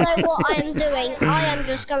not know what I am doing. I am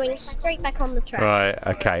just going straight back on the track. Right,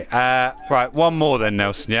 okay. Right, one more then,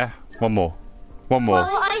 Nelson, yeah? One more. One more.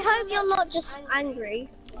 Well, I hope you're not just angry.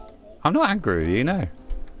 I'm not angry with you, no.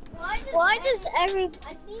 Why does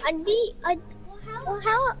well,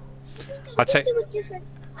 how? I'll take. Do a different...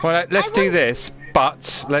 Well, let's do this,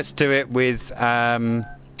 but let's do it with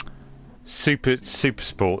super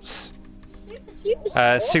sports.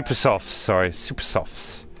 Super softs, sorry, super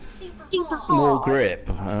softs. Super hard. More grip.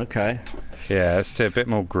 Okay. Yeah, let's do a bit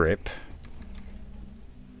more grip.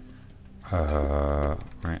 Right,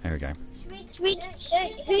 there we go.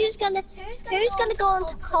 Who's gonna go on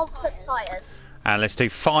to comfort tires? And let's do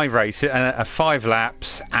 5 races, 5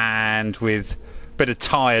 laps, and with a bit of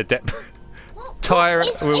tyre depth. Tyre,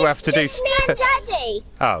 we'll have to do. It's me and Daddy.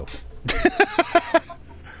 Oh.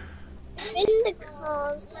 In the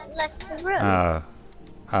cars left the room. Oh.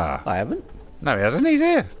 Ah. I haven't. No, he hasn't. He's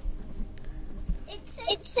here.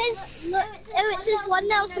 It says, look, oh, it says 1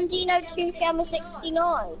 Nelson Dino 2 Shamma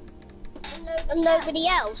 69. And nobody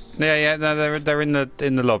else. Yeah. No, they're in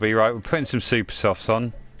the lobby, right? We're putting some super softs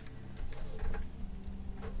on.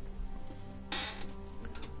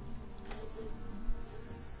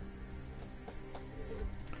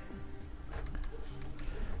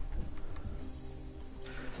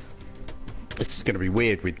 This is going to be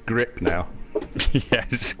weird with grip now. Yeah,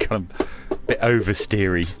 it's kind of a bit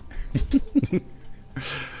oversteery.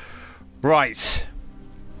 Right.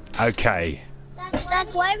 Okay.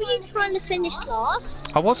 Dad, why were you trying to finish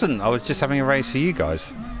last? I wasn't. I was just having a race for you guys.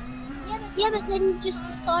 Yeah, but then you just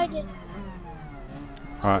decided.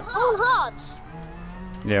 Right. Oh, hearts!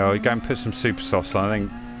 Yeah, well, we go and put some super softs on, I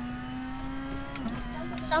think.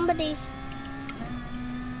 Somebody's.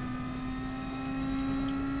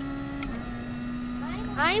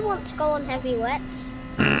 I want to go on heavy wets.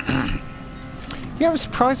 Yeah, I'm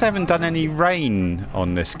surprised I haven't done any rain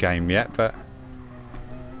on this game yet, but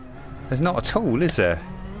there's not at all, is there?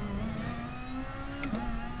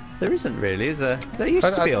 There isn't really, is there? There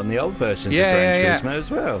used to be on the old versions Yeah, of Gran yeah, yeah. Turismo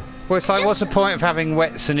as well. Well, it's like, what's the point of having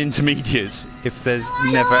wets and intermediates if there's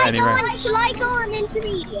never any rain? Shall I go on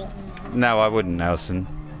intermediates? No, I wouldn't, Nelson.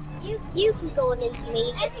 You can go on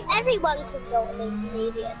intermediates. Everyone can go on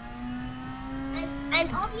intermediates. And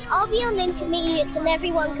I'll be on intermediates and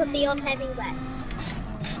everyone can be on heavy wets.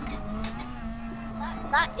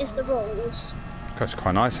 That is the rules. That's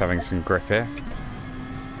quite nice having some grip here.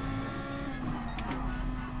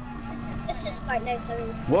 This is quite nice.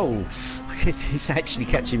 Whoa, it's actually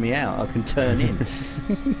catching me out. I can turn in.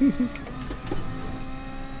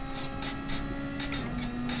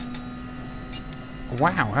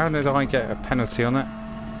 Wow, how did I get a penalty on that?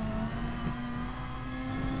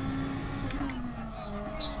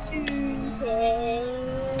 Stupid.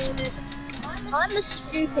 I'm a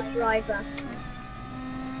stupid driver.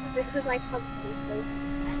 Because I pump people.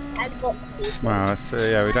 And got people. Wow, that's,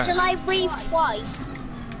 yeah, we don't... Shall I weave twice?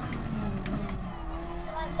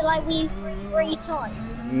 Shall I weave 3 times?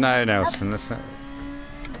 No, Nelson, that's not...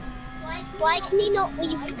 Why can you not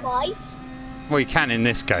weave twice? Well, you can in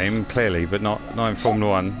this game, clearly, but not in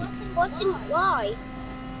Formula 1. Why?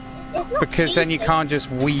 It's not Because then you cheating. can't just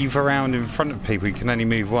weave around in front of people, you can only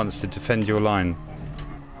move once to defend your line.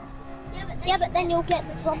 Yeah, but then you'll get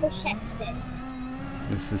the double exit.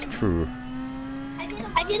 This is true.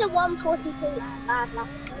 I did a 142, which is bad luck.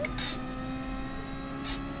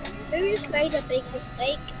 Who just made a big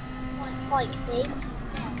mistake? Like me.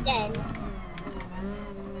 Then.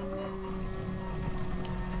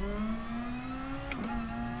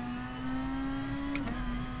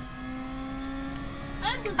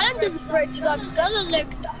 Under the bridge, and I'm gonna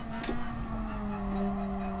lift up.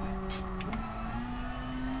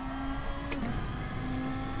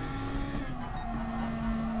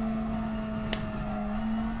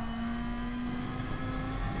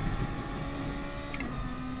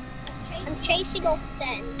 I'm chasing off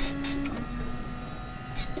Den.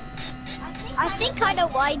 I think I know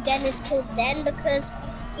why Den is called Den, because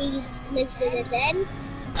he lives in a den.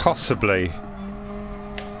 Possibly.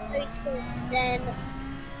 So he's called Den.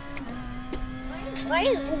 Why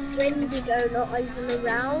is Wendigo not even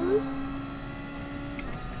around?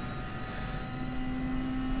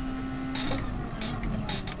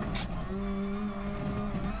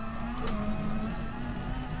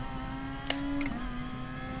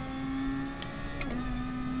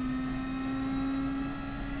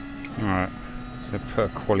 Alright, so put a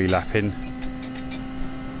quali lap in.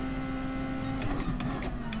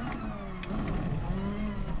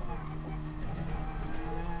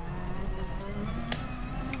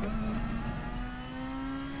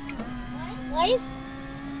 Guys?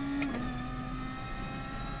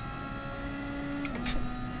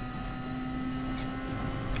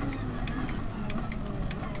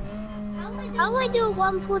 How will I do a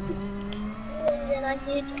 140 than I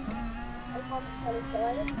did a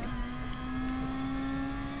 125?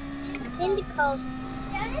 In the cars.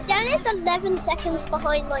 Dan is 11 seconds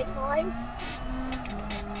behind my time.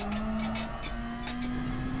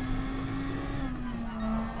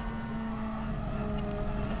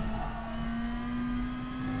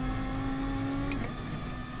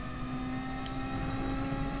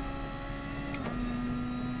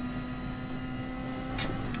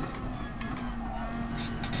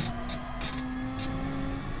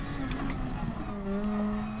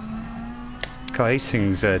 God, these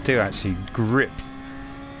things do actually grip.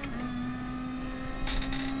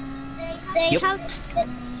 They have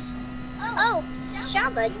 6. Oh,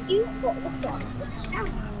 Shamma, you've got the boxes.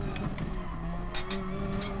 Shamma.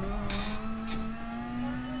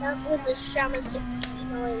 That was a Shamma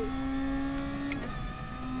 69.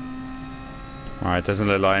 Alright, doesn't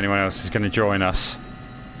look like anyone else is going to join us.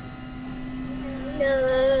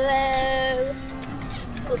 No,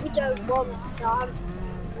 but we don't want some.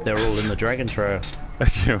 They're all in the Dragon Trail.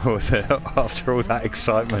 After all that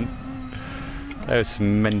excitement. There were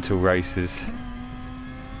some mental races.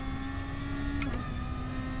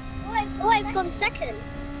 Oh, I've gone second.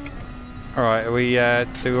 Alright, do we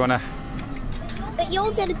want to... But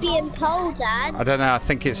you're going to be in pole, Dad. I don't know, I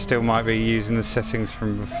think it still might be using the settings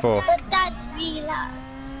from before. But Dad's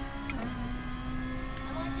relaxed.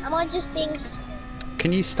 Am I just being...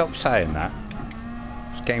 Can you stop saying that?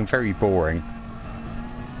 It's getting very boring.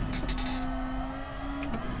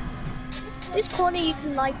 This corner you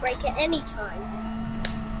can line break at any time.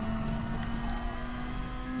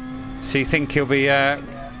 So you think he'll be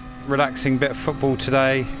relaxing bit of football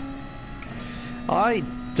today? I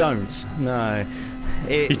don't. No.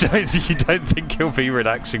 You don't think he'll be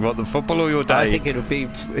relaxing what, the football or your day? I think it'll be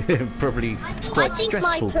probably quite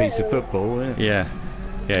stressful piece of football. Yeah.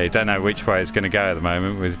 Yeah, you don't know which way it's going to go at the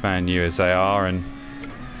moment with Man U as they are, and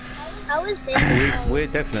we're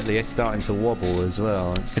definitely starting to wobble as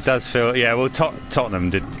well. It does feel, yeah. Well, Tottenham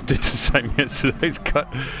did the same yesterday.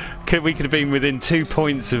 We could have been within 2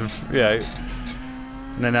 points of, you know,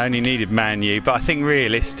 and then only needed Man U. But I think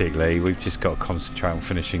realistically, we've just got to concentrate on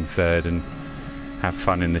finishing third and have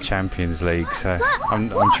fun in the Champions League. So I'm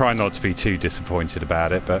trying not to be too disappointed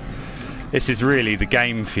about it, but this is really the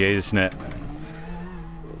game for you, isn't it?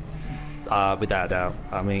 Without a doubt.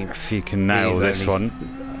 I mean, if you can nail this one.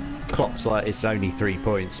 Klopp's like, it's only 3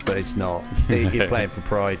 points, but it's not. You're playing for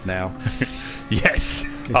pride now. Yes.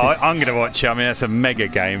 I'm going to watch it. I mean, that's a mega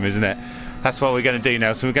game, isn't it? That's what we're going to do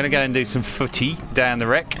now. So we're going to go and do some footy down the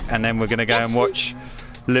rec, and then we're going to go and watch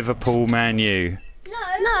Liverpool Man U.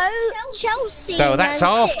 No, Chelsea. Oh, that's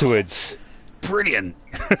afterwards. Brilliant.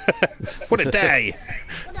 What a day.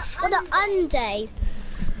 What an unday.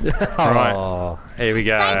 Alright, here we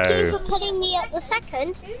go. Thank you for putting me at the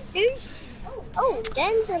second. Oh,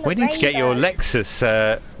 Den's in the We need to get your Lexus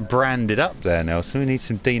branded up there, Nelson. We need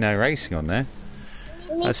some Dino Racing on there.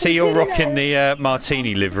 I see you're rocking the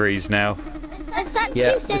Martini liveries now.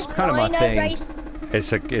 Yeah, it's kind of my thing.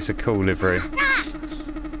 It's a cool livery.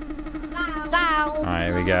 Alright,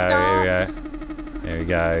 here we go, here we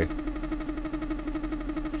go.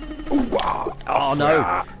 Ooh, oh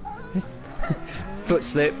no! Foot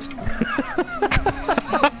slipped.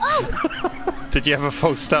 Did you have a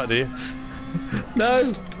false start, did you?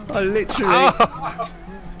 No, I literally...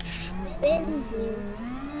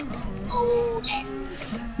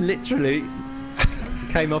 Literally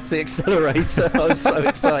came off the accelerator. I was so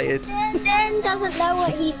excited. Den doesn't know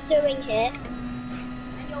what he's doing here.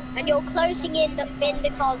 And you're closing in the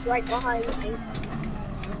cars right behind you.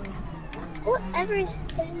 Whatever is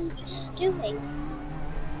Den just doing?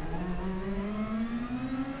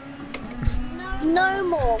 No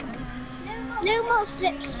more. No more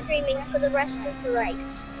slipstreaming for the rest of the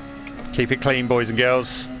race. Keep it clean, boys and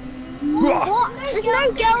girls. What? There's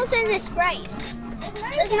no girls in this race.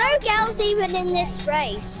 There's no girls even in this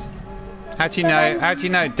race. How do you know? How do you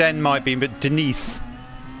know Den might be, but Denise?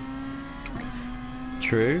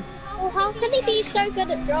 True. Well, how can he be so good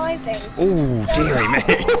at driving? Oh, dearie me.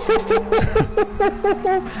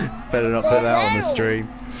 Better not put that on the stream.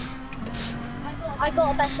 I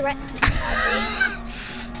got a better exit.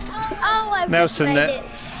 Oh, I Nelson, made it.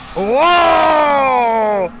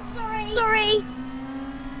 Whoa! Sorry.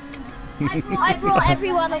 I brought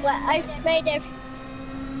everyone away. I made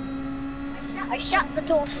I shut the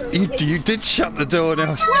door for You did shut the door,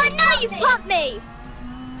 Nelson. Well, no, you put me.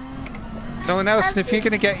 No, Nelson, if you're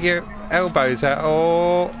going to get your elbows out,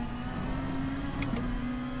 oh.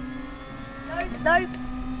 Nope.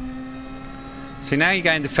 See, now you're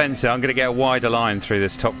going defensive. I'm going to get a wider line through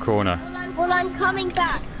this top corner. Well, I'm coming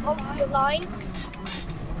back onto the line.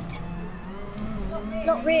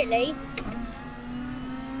 Not really.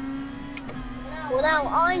 Well, now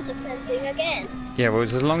I'm defending again. Yeah, well,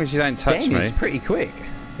 as long as you don't touch me. He's pretty quick.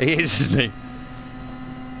 He is, isn't he?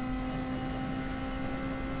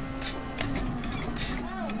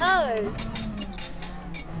 Oh.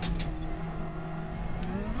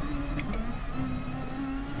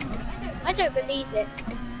 I don't believe it.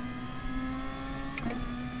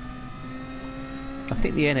 I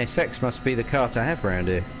think the NSX must be the car to have around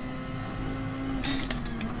here.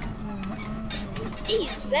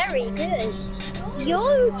 He's very good.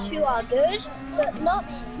 You two are good, but not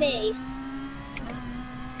me.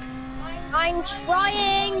 I'm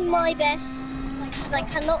trying my best. I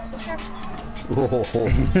cannot.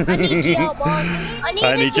 I need the R1. I need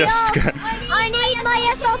Only the just R. I need my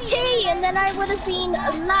SRT, and then I would have been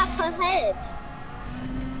a lap ahead.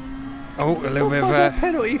 Oh, a little bit of a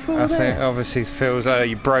penalty for I there. think obviously feels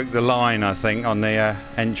you broke the line. I think on the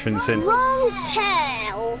entrance in. Wrong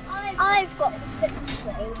tail. I've got the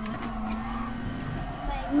slipstream.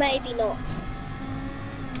 Maybe not.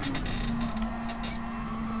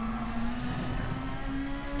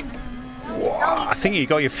 I think you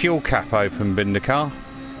got your fuel cap open, Bindakar.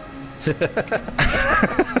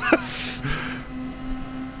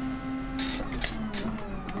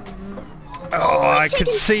 Oh, I could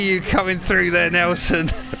see you coming through there, Nelson.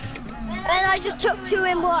 And I just took 2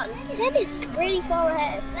 in 1. Ted is really far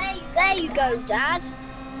ahead. There you go, Dad.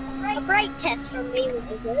 A brake test from me would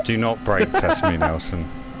be good. Do not brake test me, Nelson.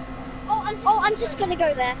 I'm just gonna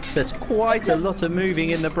go there. There's quite a lot of moving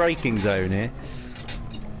in the braking zone here.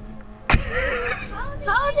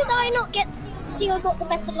 How did I not see I got the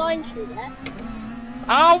better line through there?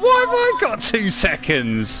 Oh, why have I got 2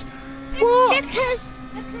 seconds? What? Because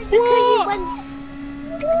you went.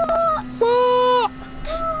 What?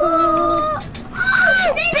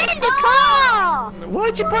 Spin the car!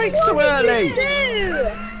 Why'd you brake so early?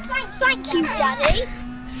 Thank you, Daddy.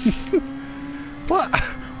 What?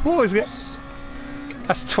 What was it?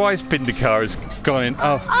 That's twice Bindakar has gone in.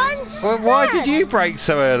 Oh. I'm Well, why did you brake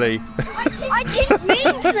so early? I didn't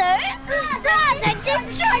mean to. Dad, I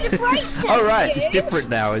didn't try to brake test All right, you. it's different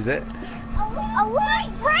now, is it? I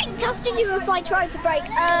wouldn't brake testing you if I tried to brake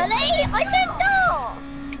early. I don't know.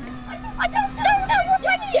 I just don't know what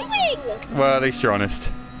I'm doing. Well, at least you're honest.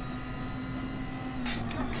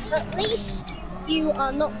 At least you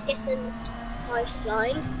are not getting my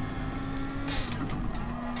line.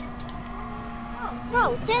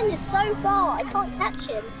 Oh, Den is so far, I can't catch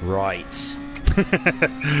him. Right.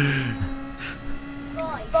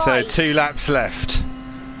 So 2 laps left.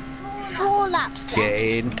 4 laps left.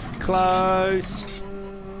 Getting close.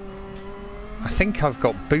 I think I've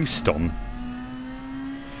got boost on.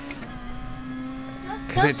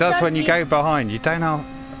 Because it Just does don't when you be- go behind. You don't know.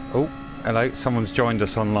 Oh, hello. Someone's joined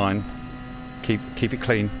us online. Keep it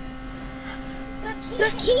clean.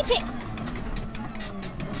 But keep it.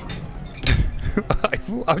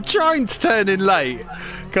 I'm trying to turn in late.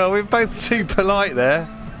 God, we're both too polite there.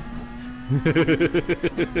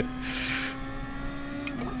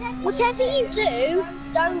 Whatever you do,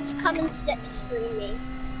 don't come and slipstream me.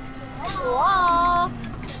 You are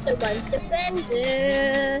the one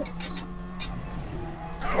defenders.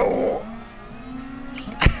 Oh.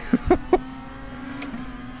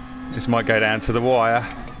 This might go down to the wire.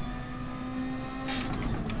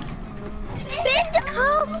 Bend the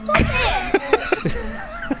car, stop it!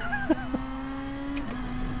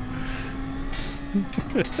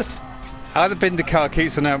 Either Bindakar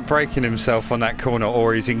keeps on out braking himself on that corner,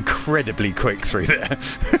 or he's incredibly quick through there.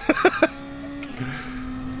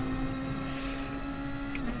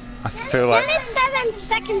 I feel like. Den is 7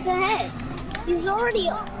 seconds ahead. He's already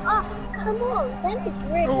up. Come on, Den is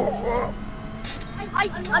really good.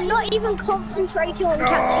 I'm not even concentrating on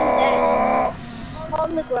catching Den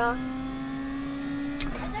on the ground.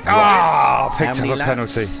 Ah, picked How up many a laps?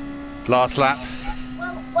 penalty. Last lap.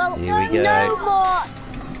 Well, Here we go. no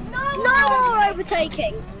more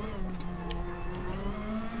overtaking.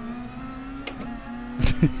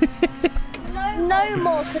 No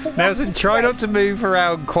more for the Nelson, try not to move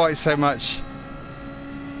around quite so much.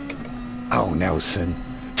 Oh, Nelson.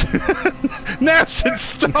 Nelson,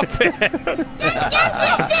 stop it! Dan's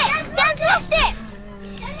lost it!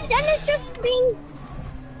 Dan has just been...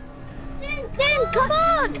 Dan, come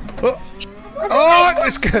on! Oh,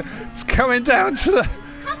 it's coming down to the...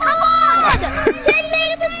 Come on! Dan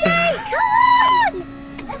made a mistake! Come on!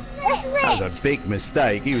 This is That it! was a big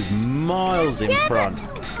mistake. He was miles in Yeah, front.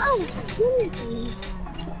 Oh, Cindy.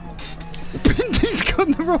 Bindy's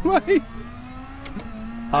gone the wrong way.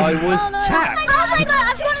 I was tapped. Oh my god,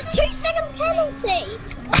 I've got a 2-second penalty!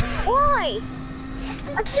 Why?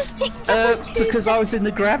 I've just picked up a 2 Because I was in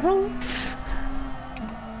the gravel.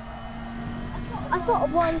 I've got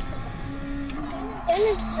a 1 second. Dan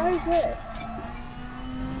is so good.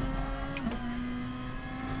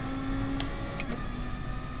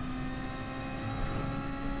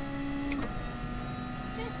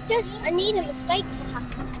 Just, I need a mistake to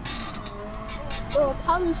happen. Or a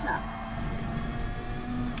punter.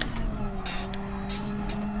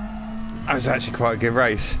 That was actually quite a good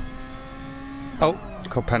race. Oh,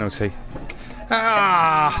 got penalty.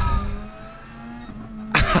 Ah!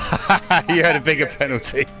 You had a bigger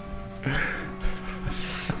penalty.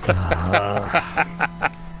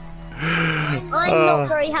 I'm not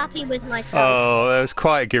very happy with myself. Oh, that was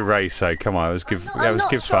quite a good race, though. Come on, it was good. That was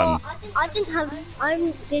good fun. I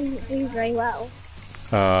didn't do very well.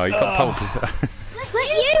 Oh, you got pole. But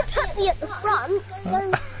you put me at the front,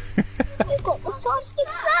 so you got the fastest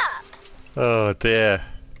lap. Oh dear.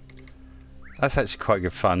 That's actually quite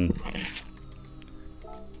good fun.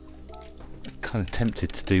 Kind of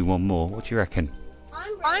tempted to do one more. What do you reckon?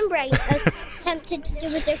 I'm tempted to do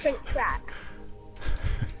a different track.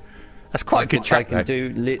 That's quite a good track. I can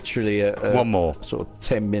do literally one more, sort of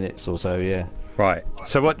 10 minutes or so. Yeah. Right.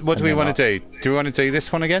 So what do we want to do? Do we want to do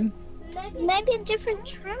this one again? Maybe a different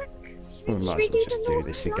track. We might as well just do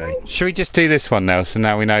this again. Should we just do this one now? So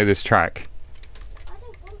now we know this track.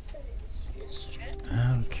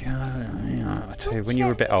 Okay. I tell you, when you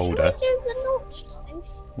were a bit older.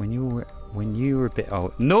 When you were a bit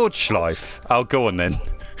old. Nordschleife. Oh, go on then.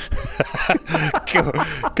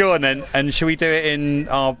 go on then. And shall we do it in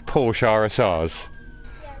our Porsche RSRs?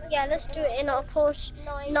 Yeah, let's do it in our Porsche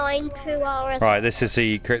 9 RSR. Right, this is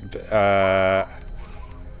the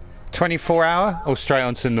 24-hour or straight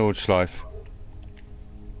onto Nordschleife?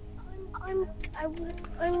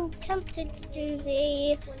 I'm tempted to do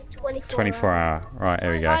the 24-hour. Right,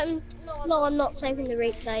 here we go. No, I'm not saving the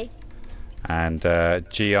replay. And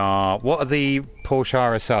GR. What are the Porsche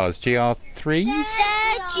RSRs? GR3s?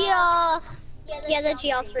 They're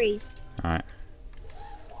GR3s. Right.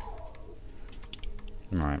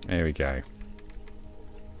 Right, here we go.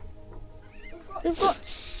 We've got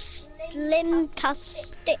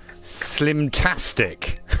Slimtastic.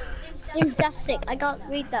 Slimtastic. Slimtastic. I can't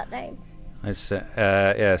read that name. It's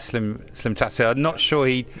yeah, Slimtastic. I'm not sure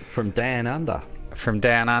he From Down Under. From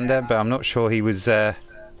Down Under, but I'm not sure he was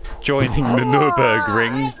joining the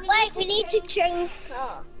Nürburgring. Wait, we need to change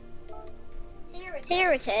car.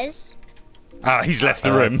 Here it is. Ah, he's left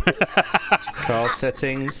the room. Car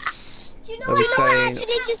settings. Do you know what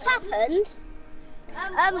actually just happened?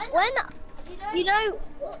 When you know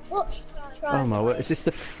what? Oh my word! Is this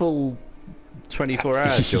the full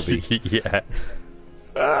 24-hour jobby? Yeah.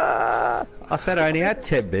 I said I only had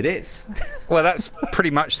 10 minutes. Well, that's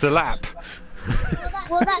pretty much the lap.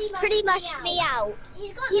 Well, that's pretty much me out.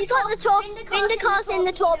 He's got the Vindicar's in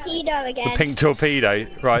the torpedo again. The pink torpedo.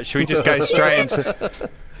 Right, should we just go straight into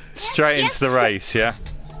the race, yeah?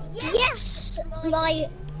 Yes, my.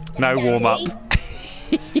 No warm up.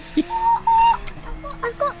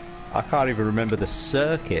 I've got. I can't even remember the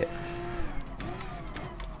circuit.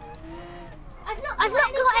 I've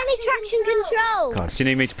not got any traction control. God, Do you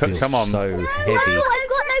need me to put feels some on? So No, heavy. I've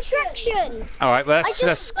got no traction. All right, well,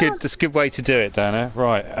 that's good. That's a good way to do it, Dana.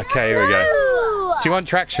 Right, okay, here we go. No. Do you want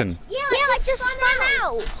traction? Yeah, I just spun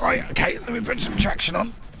out. Right, okay, let me put some traction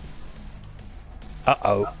on.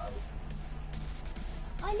 Uh-oh.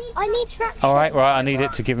 I need traction. All right, I need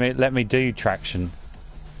it to let me do traction.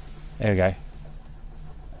 There we go.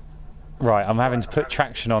 Right, I'm having to put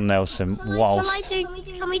traction on, Nelson, whilst...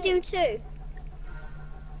 Can we do two?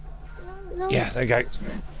 No. Yeah, there you go.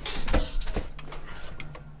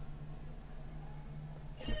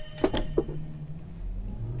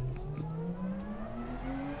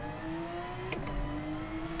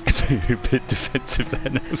 It's a bit defensive there,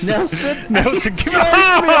 Nelson. Nelson, give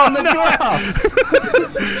me on the grass.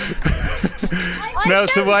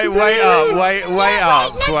 Nelson, wait up,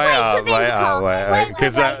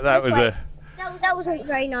 because that was a... That wasn't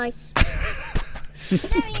very nice.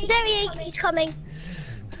 There he is, he's coming.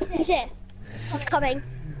 He's here. He's coming.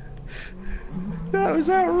 That was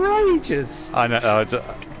outrageous. I know.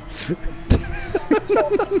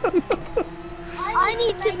 I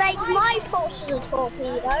need to make my Porsche a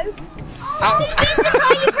torpedo. Oh,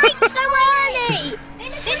 Vindicar, you braked so early!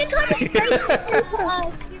 Vindicar, you braked super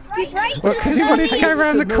early. You braked Well, because he wanted to go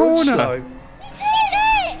around the corner. He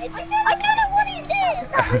did! I don't know what he did!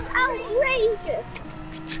 That was outrageous!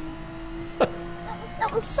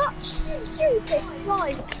 That was such stupid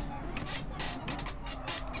driving.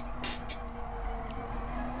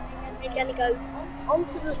 I'm gonna go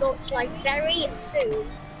onto the launch line very soon,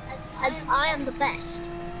 and I am the best.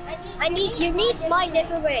 You need my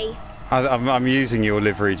livery. I'm using your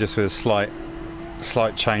livery just with a slight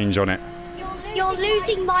change on it. You're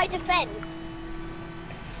losing my defense.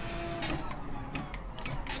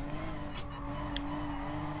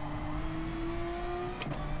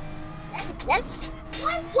 Yes.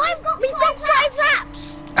 We've got 5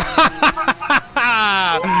 laps.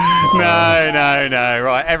 No.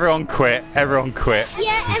 Right, everyone quit. Yeah, everyone quit.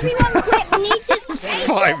 We need to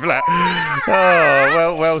 5 laps.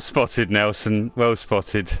 Oh, well spotted, Nelson. Well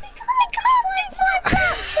spotted. I can't do 5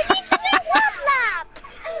 laps. We need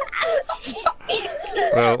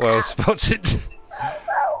Well spotted.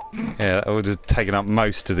 Yeah, that would have taken up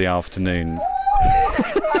most of the afternoon.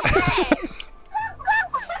 Right.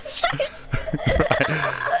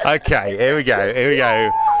 Okay, here we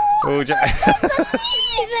go. We'll Dad.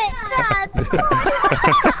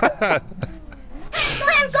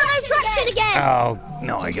 I've got no traction again. Oh,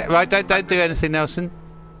 no, okay. Right, don't do anything, Nelson.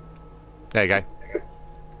 There you go.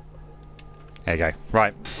 There you go.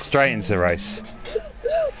 Right, straight into the race.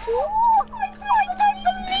 I don't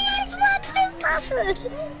believe that just happened.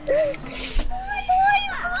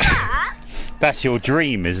 That's your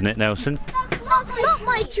dream, isn't it, Nelson? That's not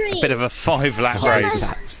my dream. A bit of a 5-lap race.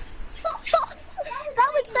 That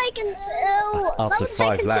would take until... After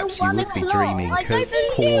 5 laps, you would be dreaming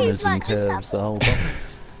corners and curves the whole time.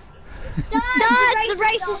 Dad, the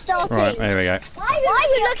race is starting. Right, there we go. Why are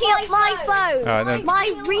you looking at my phone? Right,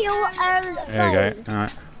 my real phone. There we go. All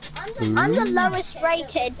right. I'm the lowest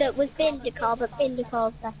rated, but with Vindicar, but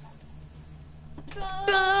Vindicar's better.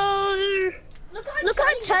 Look,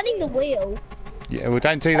 I'm turning the wheel. Yeah, well,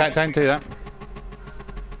 don't do that. Don't do that.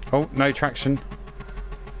 Oh, no traction.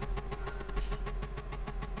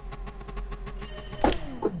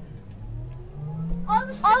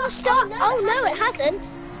 I'll start. Oh no, it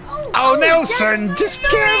hasn't. Oh, Nelson, just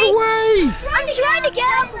get away! I'm trying to get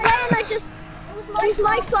out of the way and I just... It was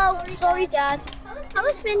my fault. Sorry, Dad. How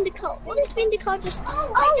is Vindicar? What is Vindicar just...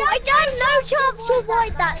 Oh, I had no chance to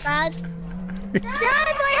avoid that, Dad. Dad,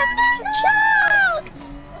 I have no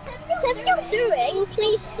chance! Whatever you're doing,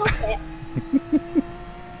 please stop it.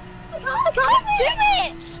 I can't do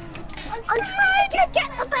it! I'm trying to get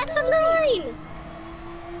the better lane!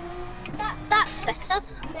 That's better.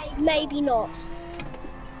 Maybe not.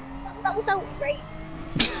 That was outrageous.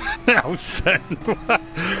 Nelson,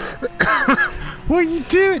 what are you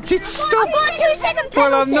doing? Just stop! I've got a 2-second penalty!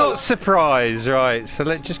 Well, I'm not surprised, right? So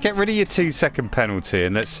let's just get rid of your 2-second penalty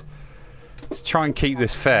and let's try and keep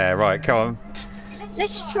this fair. Right, come on.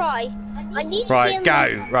 Let's try. I need to Right,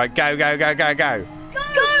 go! Right, go! Go,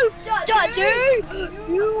 Daddy!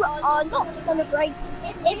 You are not gonna brake.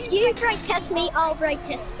 If you brake test me, I'll brake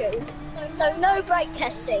test you. So no brake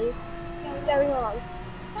testing going on.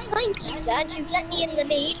 Thank you, Dad. You've let me in the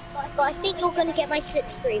lead, but I think you're gonna get my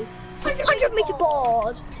slipstream. 100-meter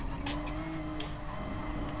board.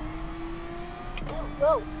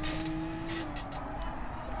 Whoa.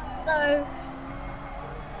 No.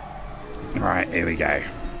 Right, here we go.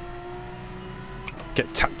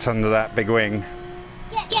 Get tucked under that big wing.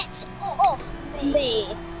 Get off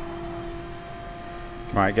me.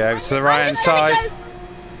 Right, go over to the right hand side.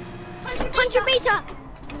 100-meter.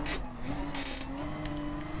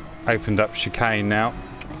 Opened up chicane now.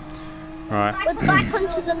 Right. We're back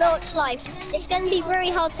onto the launch life. It's going to be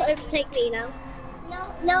very hard to overtake me now.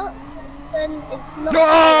 Nelson is not...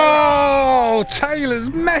 Oh!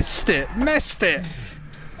 Taylor's messed it!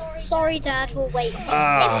 Sorry, Dad, we'll wait.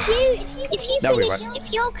 Ah. If you No, we finish... won't.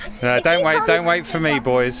 If you're... No, if don't you wait can't- for me,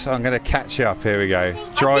 boys. I'm going to catch you up. Here we go. I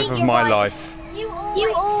Drive think of you're my right. life.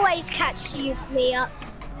 You always catch me up.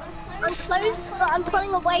 I'm close, but I'm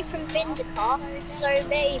pulling away from Vindicar, so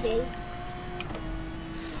maybe.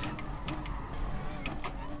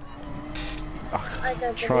 I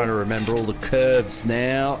don't Trying to remember all the curves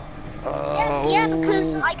now. Oh. Yeah,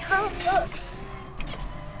 because I can't look.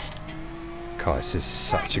 God, this is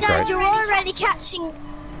such a Dad, great... you're already catching...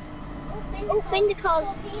 Oh,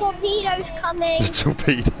 Vindicar's torpedoes coming. The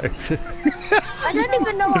torpedoes. I don't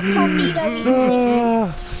even know what torpedo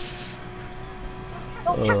means.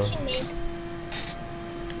 You're catching me.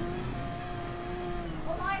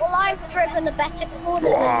 Well, I've driven a better corner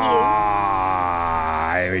than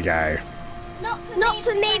Ah, here we go. you. Not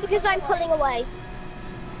for me, because I'm pulling away.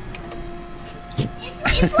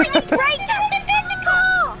 It's like a brake test in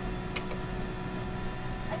Vindicar!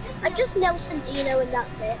 I'm just Nelson Dino and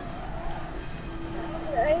that's it.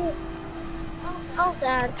 Oh,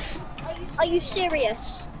 Dad. Are you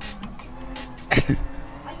serious?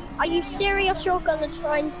 Are you serious you're gonna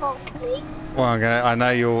try and pass me? Well, I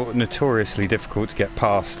know you're notoriously difficult to get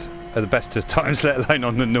past at the best of times, let alone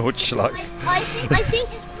on the Nordschleife. I think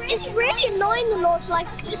it's really annoying, the launch. Like,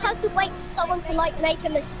 you just have to wait for someone to like make a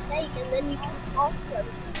mistake and then you can pass them.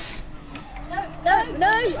 No,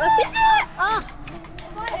 I missed it!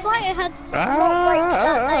 If I had not braked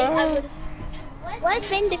that late, I would... Where's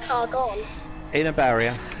Vindicar gone? In a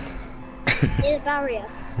barrier. In a barrier.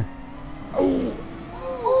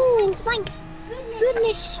 Oh, thank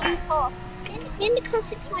goodness you passed. Vindicar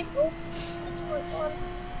 6.4. 6.1.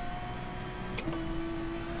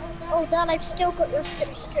 Oh, Dad, I've still got your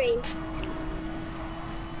slipstream.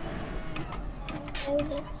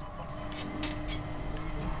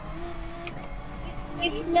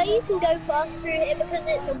 You know you can go fast through here because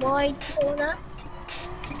it's a wide corner.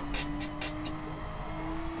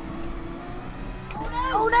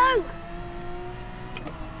 Oh no!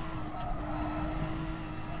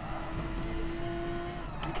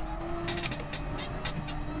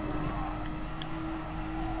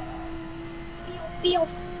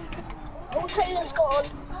 Oh, Taylor's gone.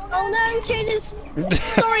 Oh no, Taylor's...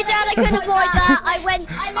 Sorry, Dad, I couldn't avoid that.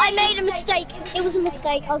 I made a mistake. It was a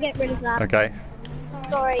mistake. I'll get rid of that. Okay.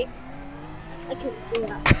 Sorry. I couldn't do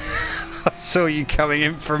that. I saw you coming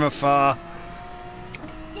in from afar.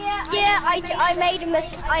 Yeah, I made a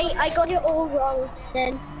mistake. I got it all wrong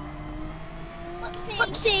then.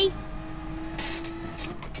 Whoopsie.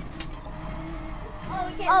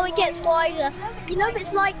 Oh, it gets wider. You know,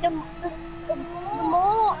 it's like the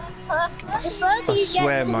more... the further I you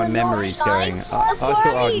swear get to my the memory's launch going. line, I the thought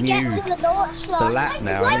further I you get knew to the launch the line, lap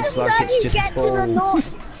now, it's and it's the like further it's you just get to the all... launch.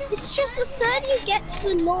 It's just the further you get to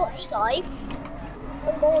the launch line,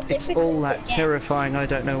 the more It's difficult all that it gets. terrifying. I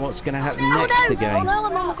don't know what's going to happen Oh next no, again. oh no,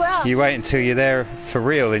 I'm on the grass. You wait until you're there for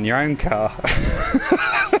real in your own car.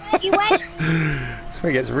 You wait. That's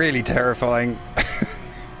where it gets really terrifying.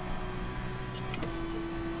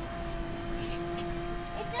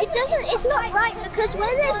 It doesn't, it's not right because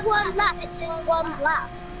when there's one lap, it says one lap.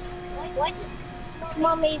 Why did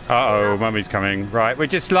Mummy's Uh-oh, Mummy's coming. Right, we're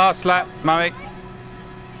just last lap, Mummy.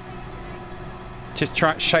 Just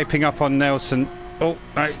shaping up on Nelson. Oh,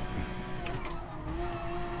 no.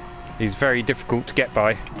 He's very difficult to get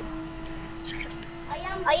by.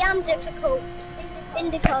 I am difficult.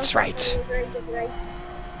 That's right. A very good race.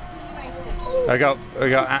 We got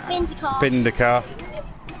Vindicar. Vindicar.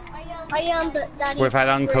 I am, but Daddy. We've had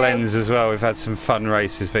Uncle En's as well. We've had some fun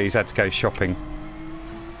races, but he's had to go shopping.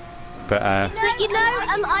 But But you know,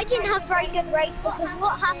 I didn't have very good race because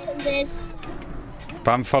what happened is.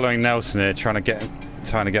 but I'm following Nelson here, trying to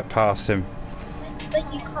get past him.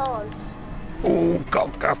 But you can't. Oh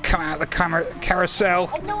God! I've come out of the carousel.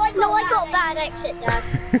 No, I got a bad exit, Dad.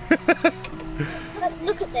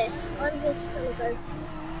 Look at this. I'm just gonna go.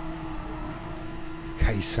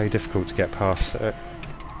 Okay, he's so difficult to get past.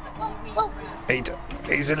 Well,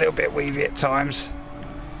 He's a little bit weavy at times.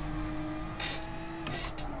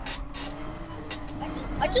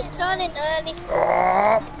 I just turn in early.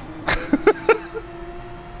 Oh.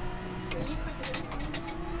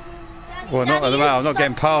 Well, not at the moment. I'm not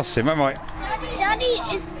getting past him, am I? Daddy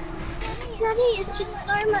is just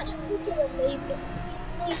so much quicker than me, but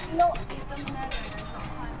he's not.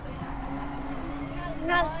 He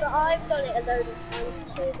has, but I've done it a load of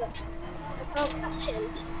times too, but I can't catch him.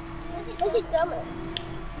 Where's he done it?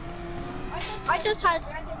 I just had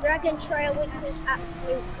Dragon Trail, which was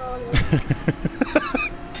absolute carnage.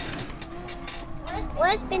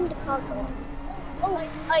 Where's Vindicar gone? Oh,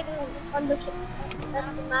 I'm looking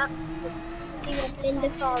at the map to see what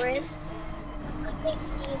Vindicar is. I think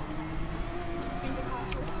he's...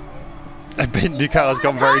 Vindicar's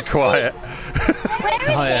gone very quiet.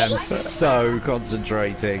 I am so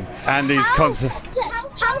concentrating. And he's How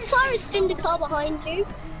far is Vindicar behind you?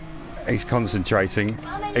 he's concentrating.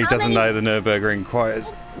 He doesn't know the Nürburgring quite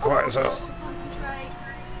as well.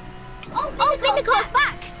 Oh, Vindicar's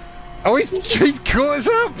back! Oh, he's caught us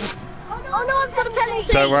up! Oh no, I've got a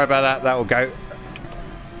penalty! Don't worry about that, that will go.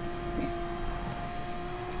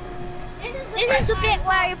 This is the bit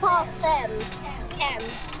where I passed Kem.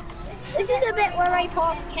 This is the bit where I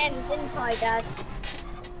passed Kem, didn't I, Dad?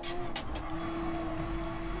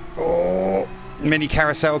 Oh, mini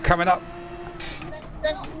carousel coming up.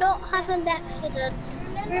 Let's not have an accident.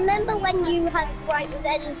 Remember when you had right with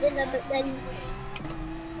ends in them, but then...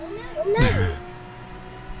 Oh no!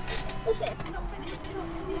 Okay.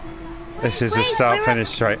 This is a start-finish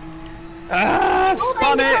straight. Ah,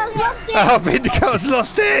 spun it! Oh, Vindicar's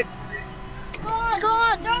lost it! It's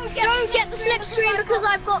gone! Don't get the slipstream because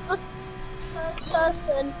I've got the first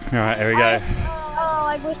person. Alright, here we go. Oh,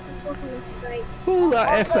 I wish this wasn't a straight. All that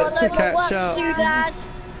effort to no more work catch up. to do, Dad.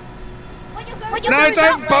 No,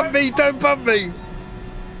 don't bump me! Don't bump me!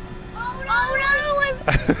 Oh no!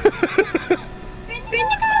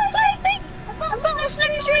 Vindicar's crazy! I've got the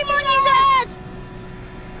slipstream on you, Dad!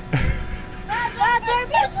 Dad, don't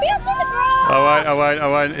push me up in the grass! I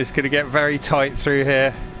won't. It's going to get very tight through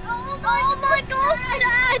here. Oh my gosh,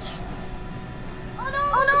 Dad! Oh no,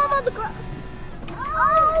 I'm on the ground.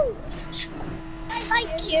 Oh!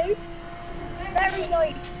 Thank you. Very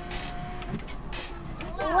nice.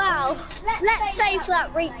 Wow. Let's save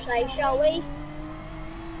that replay, shall we?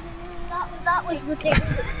 That was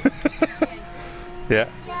ridiculous. Yeah.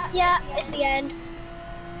 Yeah, it's the end.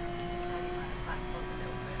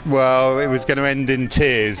 Well, it was going to end in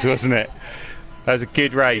tears, wasn't it? That was a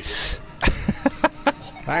good race.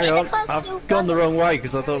 Hang on, I've gone the wrong way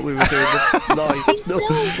because I thought we were doing the live. He's still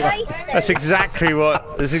racing. That's exactly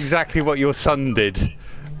what your son did.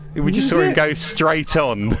 We just saw him go straight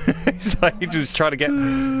on. It's like he was trying to get.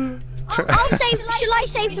 I'll save. Shall I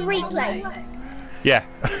save the replay? Yeah.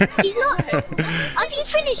 He's not. Have you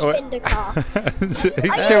finished Vindicar?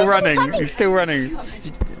 He's still running. He's still running.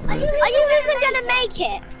 Are you even gonna make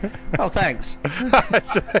it? Oh, thanks. You've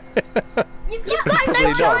got no Probably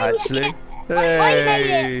not, time actually. to get. I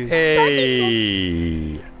made it.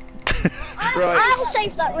 Hey. Right. I'll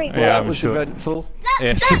save that replay. Yeah, That I'm was sure. eventful.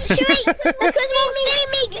 Yes. Should we? Because we'll see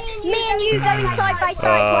me and you going side by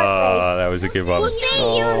side, Oh, that was a good one. won't we?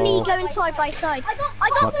 We'll see you and me going side by side. I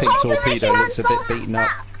got My pink torpedo looks a bit beaten up.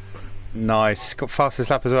 Nice. Got fastest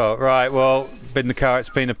lap as well. Right. Well, been the car. It's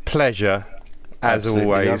been a pleasure, as Absolutely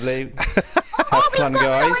always. lovely. Oh, Have we've fun, got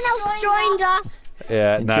guys. someone else joined us.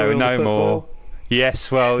 Yeah. Enjoy No. all the No more. football.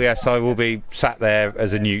 Yes. Well. Yes. I will be sat there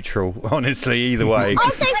as a neutral. Honestly, either way.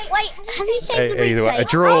 I'll save. Wait, have you saved the Either way, replay? a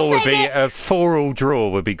draw I'll would save be it. a 4-all draw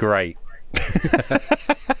would be great.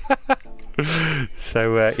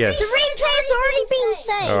 So yes. The replay's already been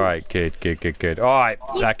saved. All right. Good. All right.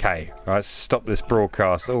 Okay. All right. Stop this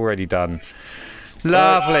broadcast. Already done.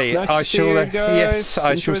 Lovely. Nice to I see shall. you guys. Yes.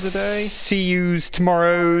 I Enjoy shall the day. see yous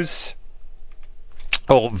tomorrow's.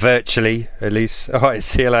 Or virtually, at least. All right.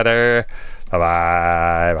 See you later.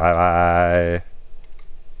 Bye bye.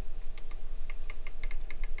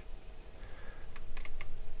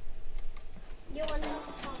 You want to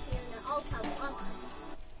coffee? I'll come.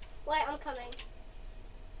 Wait, I'm coming.